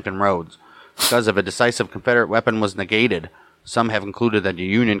up in Hampton Roads. Because of a decisive Confederate weapon was negated, some have concluded that the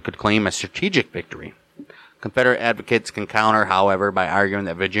Union could claim a strategic victory. Confederate advocates can counter, however, by arguing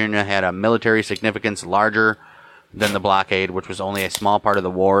that Virginia had a military significance larger than the blockade, which was only a small part of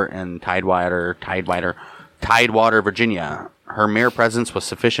the war in Tidewater, Virginia. Her mere presence was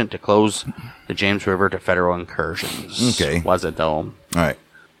sufficient to close the James River to federal incursions. Okay. Was it, though? All right.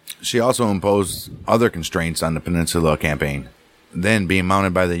 She also imposed other constraints on the Peninsula Campaign, then being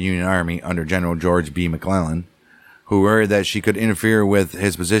mounted by the Union Army under General George B. McClellan, who worried that she could interfere with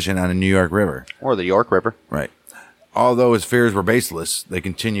his position on the New York River. Or the York River. Right. Although his fears were baseless, they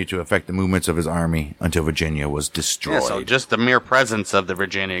continued to affect the movements of his army until Virginia was destroyed. Yeah, so just the mere presence of the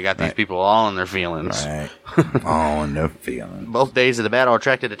Virginia got these people all in their feelings. Right. All in their feelings. Both days of the battle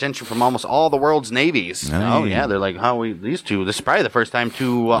attracted attention from almost all the world's navies. Oh, yeah, they're like, this is probably the first time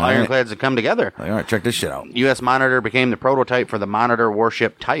two ironclads have come together. All right, check this shit out. U.S. Monitor became the prototype for the Monitor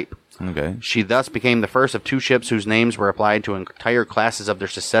warship type. Okay. She thus became the first of two ships whose names were applied to entire classes of their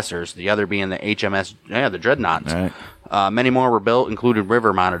successors, the other being the HMS, the Dreadnoughts. Right. Many more were built, including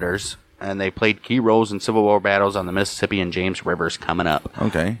river monitors, and they played key roles in Civil War battles on the Mississippi and James Rivers coming up.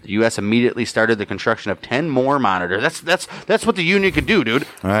 Okay. The U.S. immediately started the construction of 10 more monitors. That's what the Union could do, dude.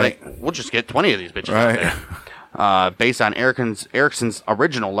 Right. Like, we'll just get 20 of these bitches out there. Based on Ericsson's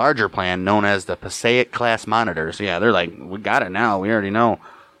original larger plan known as the Passaic class monitors. Yeah, they're like, we got it now. We already know.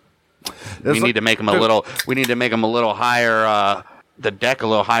 We need to make them a little higher, the deck a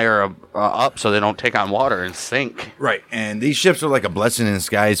little higher up so they don't take on water and sink. Right. And these ships are like a blessing in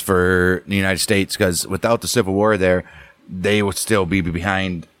disguise for the United States because without the Civil War there, they would still be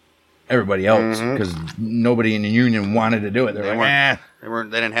behind everybody else because nobody in the Union wanted to do it. They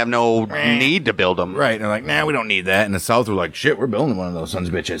didn't have no need to build them. Right. They're like, we don't need that. And the South were like, shit, we're building one of those sons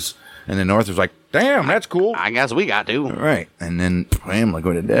of bitches. And the North was like, damn, that's cool. I guess we got to. Right. And then, bam, look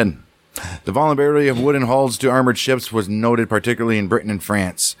what it did. The vulnerability of wooden hulls to armored ships was noted particularly in Britain and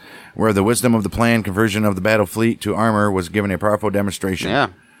France, where the wisdom of the planned conversion of the battle fleet to armor was given a powerful demonstration. Yeah.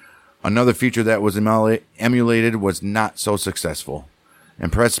 Another feature that was emulated was not so successful.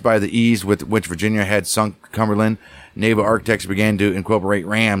 Impressed by the ease with which Virginia had sunk Cumberland, naval architects began to incorporate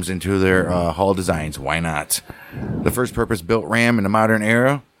rams into their hull designs. Why not? The first purpose-built ram in the modern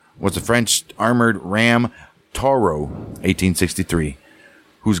era was the French armored ram Taureau, 1863.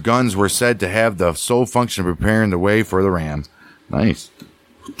 Whose guns were said to have the sole function of preparing the way for the ram. Nice.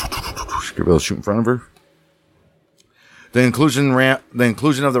 Should be able to shoot in front of her. The inclusion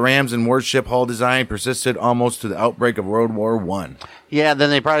of the rams in warship hull design persisted almost to the outbreak of World War I. Yeah, then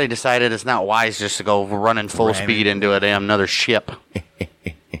they probably decided it's not wise just to go running full speed into a damn another ship.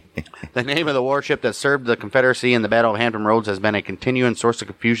 The name of the warship that served the Confederacy in the Battle of Hampton Roads has been a continuing source of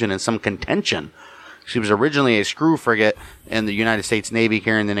confusion and some contention. She was originally a screw frigate in the United States Navy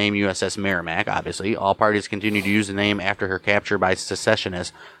carrying the name USS Merrimack, obviously. All parties continued to use the name after her capture by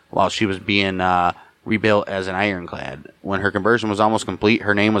secessionists while she was being rebuilt as an ironclad. When her conversion was almost complete,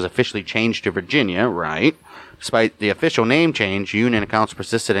 her name was officially changed to Virginia, right? Despite the official name change, Union accounts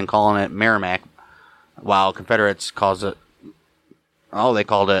persisted in calling it Merrimack, while Confederates called it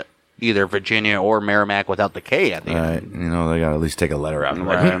either Virginia or Merrimack without the K at the end. Right. They got to at least take a letter out.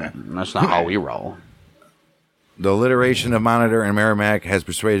 Right. That's not how we roll. The alliteration of Monitor and Merrimack has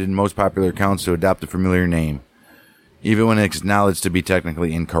persuaded most popular accounts to adopt the familiar name, even when it's acknowledged to be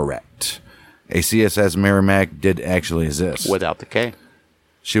technically incorrect. A CSS Merrimack did actually exist. Without the K.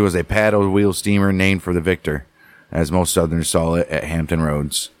 She was a paddle wheel steamer named for the victor, as most Southerners saw it at Hampton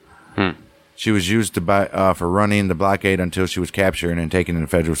Roads. She was used for running the blockade until she was captured and taken into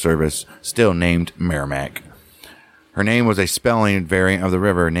federal service, still named Merrimack. Her name was a spelling variant of the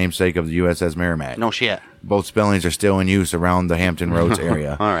river, namesake of the USS Merrimack. No shit. Both spellings are still in use around the Hampton Roads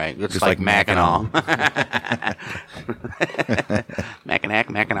area. All right. It's just like Mackinac.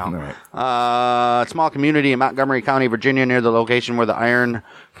 Mackinac. Right. Small community in Montgomery County, Virginia, near the location where the iron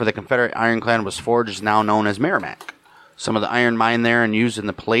for the Confederate ironclad was forged is now known as Merrimack. Some of the iron mined there and used in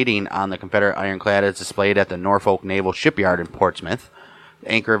the plating on the Confederate ironclad is displayed at the Norfolk Naval Shipyard in Portsmouth.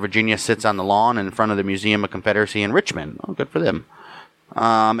 The Anchor of Virginia sits on the lawn in front of the Museum of Confederacy in Richmond. Oh, good for them.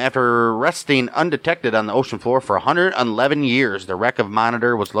 After resting undetected on the ocean floor for 111 years, the wreck of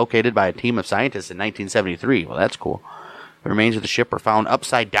Monitor was located by a team of scientists in 1973. Well, that's cool. The remains of the ship were found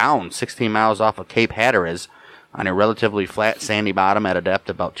upside down 16 miles off of Cape Hatteras, on a relatively flat, sandy bottom at a depth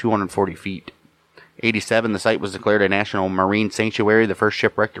of about 240 feet. 87, the site was declared a National Marine Sanctuary, the first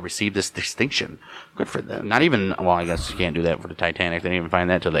shipwreck to receive this distinction. Good for them. Not even, well, I guess you can't do that for the Titanic. They didn't even find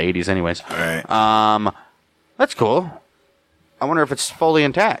that till the 80s anyways. Right. That's cool. I wonder if it's fully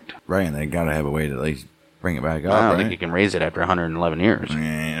intact. Right, and they got to have a way to at least bring it back up. I don't think you can raise it after 111 years.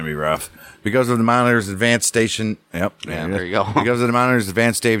 Yeah, it'd be rough. Because of the monitor's advanced station... Yep. Yeah, there you go. Because of the monitor's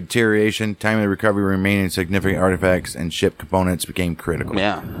advanced state of deterioration, time of the recovery remaining significant artifacts and ship components became critical.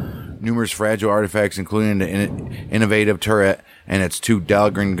 Yeah. Numerous fragile artifacts, including the innovative turret and its 2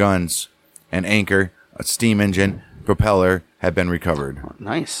 Dahlgren guns, an anchor, a steam engine, propeller, have been recovered.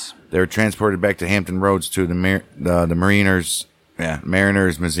 Nice. They were transported back to Hampton Roads to the Mariners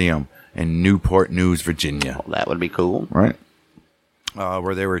Museum in Newport News, Virginia. Well, that would be cool. Right.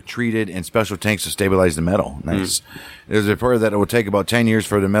 Where they were treated in special tanks to stabilize the metal. Nice. There's a report that it will take about 10 years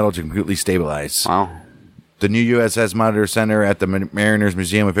for the metal to completely stabilize. Wow. The new USS Monitor Center at the Mariners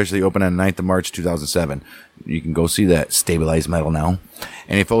Museum officially opened on the 9th of March 2007. You can go see that stabilized metal now.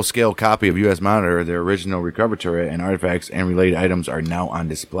 And a full-scale copy of US Monitor, their original recovery turret, and artifacts and related items are now on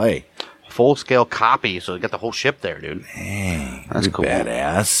display. Full-scale copy, so they got the whole ship there, dude. Dang, that's cool.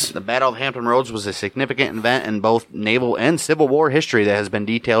 Badass. The Battle of Hampton Roads was a significant event in both naval and Civil War history that has been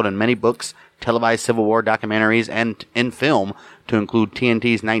detailed in many books, televised Civil War documentaries, and in film, to include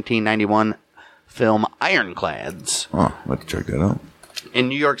TNT's 1991 film Ironclads. Oh, let's check that out. In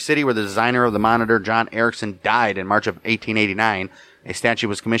New York City, where the designer of the monitor, John Erickson, died in March of 1889, a statue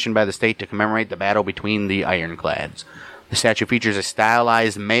was commissioned by the state to commemorate the battle between the Ironclads. The statue features a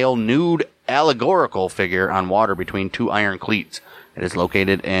stylized male nude allegorical figure on water between 2 iron cleats. It is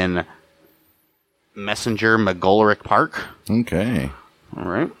located in Messenger McGolrick Park. Okay. All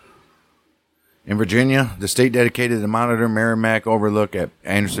right. In Virginia, the state dedicated the Monitor Merrimack Overlook at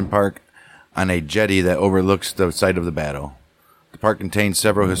Anderson Park on a jetty that overlooks the site of the battle. The park contains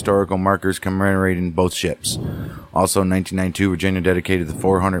several historical markers commemorating both ships. Also in 1992, Virginia dedicated the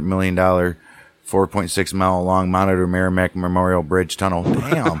 $400 million, 4.6 mile long Monitor Merrimack Memorial Bridge Tunnel.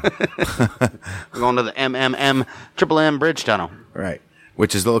 Damn. We're going to the M Bridge Tunnel. Right.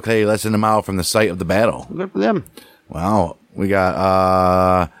 Which is located less than a mile from the site of the battle. Good for them. Wow. We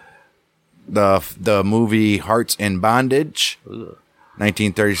got the movie Hearts in Bondage.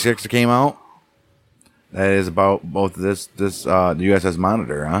 1936 came out. That is about both the USS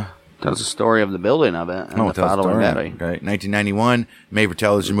Monitor, huh? Tells the story of the building of it. And it tells the story. Okay. 1991, made for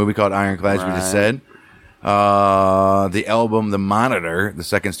television movie called Ironclads, we just said. The album The Monitor, the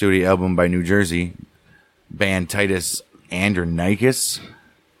second studio album by New Jersey band Titus Andronicus,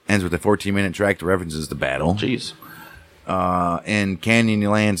 ends with a 14-minute track that references the battle. Jeez. In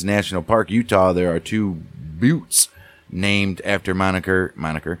Canyonlands National Park, Utah, there are 2 buttes named after Monitor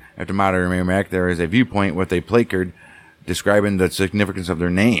Merrimack. There is a viewpoint with a placard describing the significance of their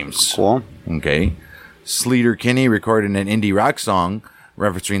names. Cool. Okay. Sleater Kinney recorded an indie rock song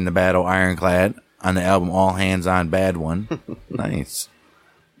referencing the battle Ironclad on the album All Hands on Bad One. Nice.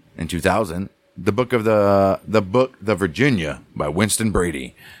 In 2000, the book The Virginia by Winston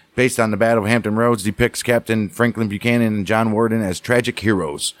Brady, based on the Battle of Hampton Roads, depicts Captain Franklin Buchanan and John Warden as tragic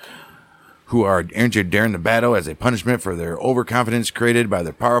heroes who are injured during the battle as a punishment for their overconfidence created by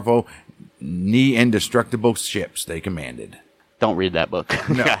their powerful, indestructible ships they commanded. Don't read that book.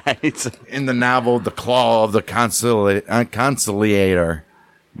 No. Guys. In the novel The Claw of the Conciliator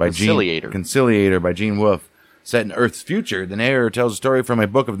by Gene Wolfe, set in Earth's future, the narrator tells a story from a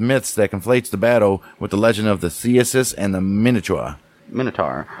book of myths that conflates the battle with the legend of the Theseus and the Minotaur.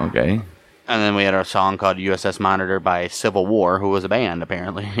 Okay. And then we had our song called USS Monitor by Civil War, who was a band,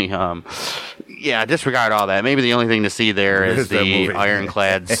 apparently. Yeah, disregard all that. Maybe the only thing to see there is the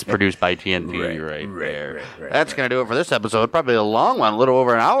Ironclads produced by TNT right there. That's going to do it for this episode. Probably a long one, a little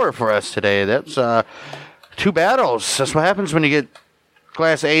over an hour for us today. That's 2 battles. That's what happens when you get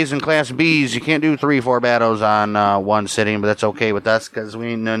Class A's and Class B's. You can't do 3-4 battles on one sitting, but that's okay with us because we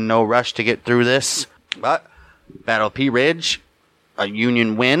ain't in no rush to get through this. But Battle of Pea Ridge, a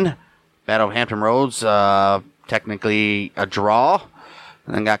Union win. Battle of Hampton Roads, technically a draw.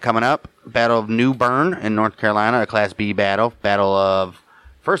 And then got coming up, Battle of New Bern in North Carolina, a Class B battle.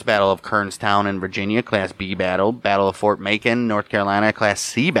 First Battle of Kernstown in Virginia, Class B battle. Battle of Fort Macon, North Carolina, Class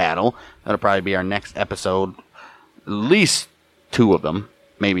C battle. That'll probably be our next episode. At least 2 of them,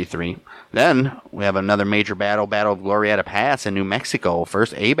 maybe 3. Then we have another major battle, Battle of Glorieta Pass in New Mexico.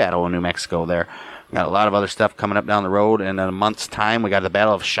 First A battle in New Mexico there. Got a lot of other stuff coming up down the road. And in a month's time, we got the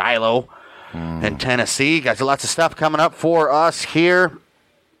Battle of Shiloh in Tennessee. Got lots of stuff coming up for us here.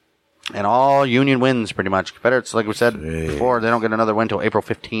 And all Union wins, pretty much. Confederates, like we said before, they don't get another win until April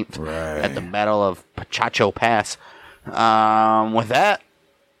 15th at the Battle of Pachacho Pass. With that,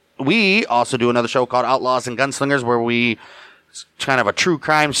 we also do another show called Outlaws and Gunslingers, where it's kind of a true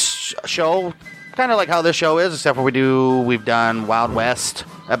crime show, kind of like how this show is, except for we've done Wild West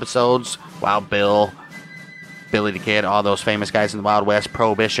episodes, Wild Bill, Billy the Kid, all those famous guys in the Wild West,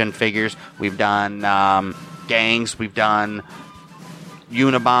 Prohibition figures. We've done gangs. We've done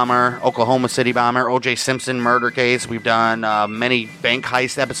Unabomber, Oklahoma City Bomber, O.J. Simpson murder case. We've done many bank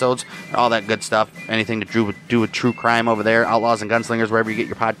heist episodes, all that good stuff. Anything to do with true crime over there. Outlaws and Gunslingers, wherever you get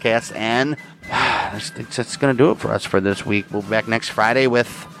your podcasts. And that's going to do it for us for this week. We'll be back next Friday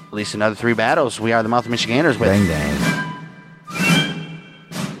with at least another 3 battles. We are the Mouth of Michiganders with Dang, dang.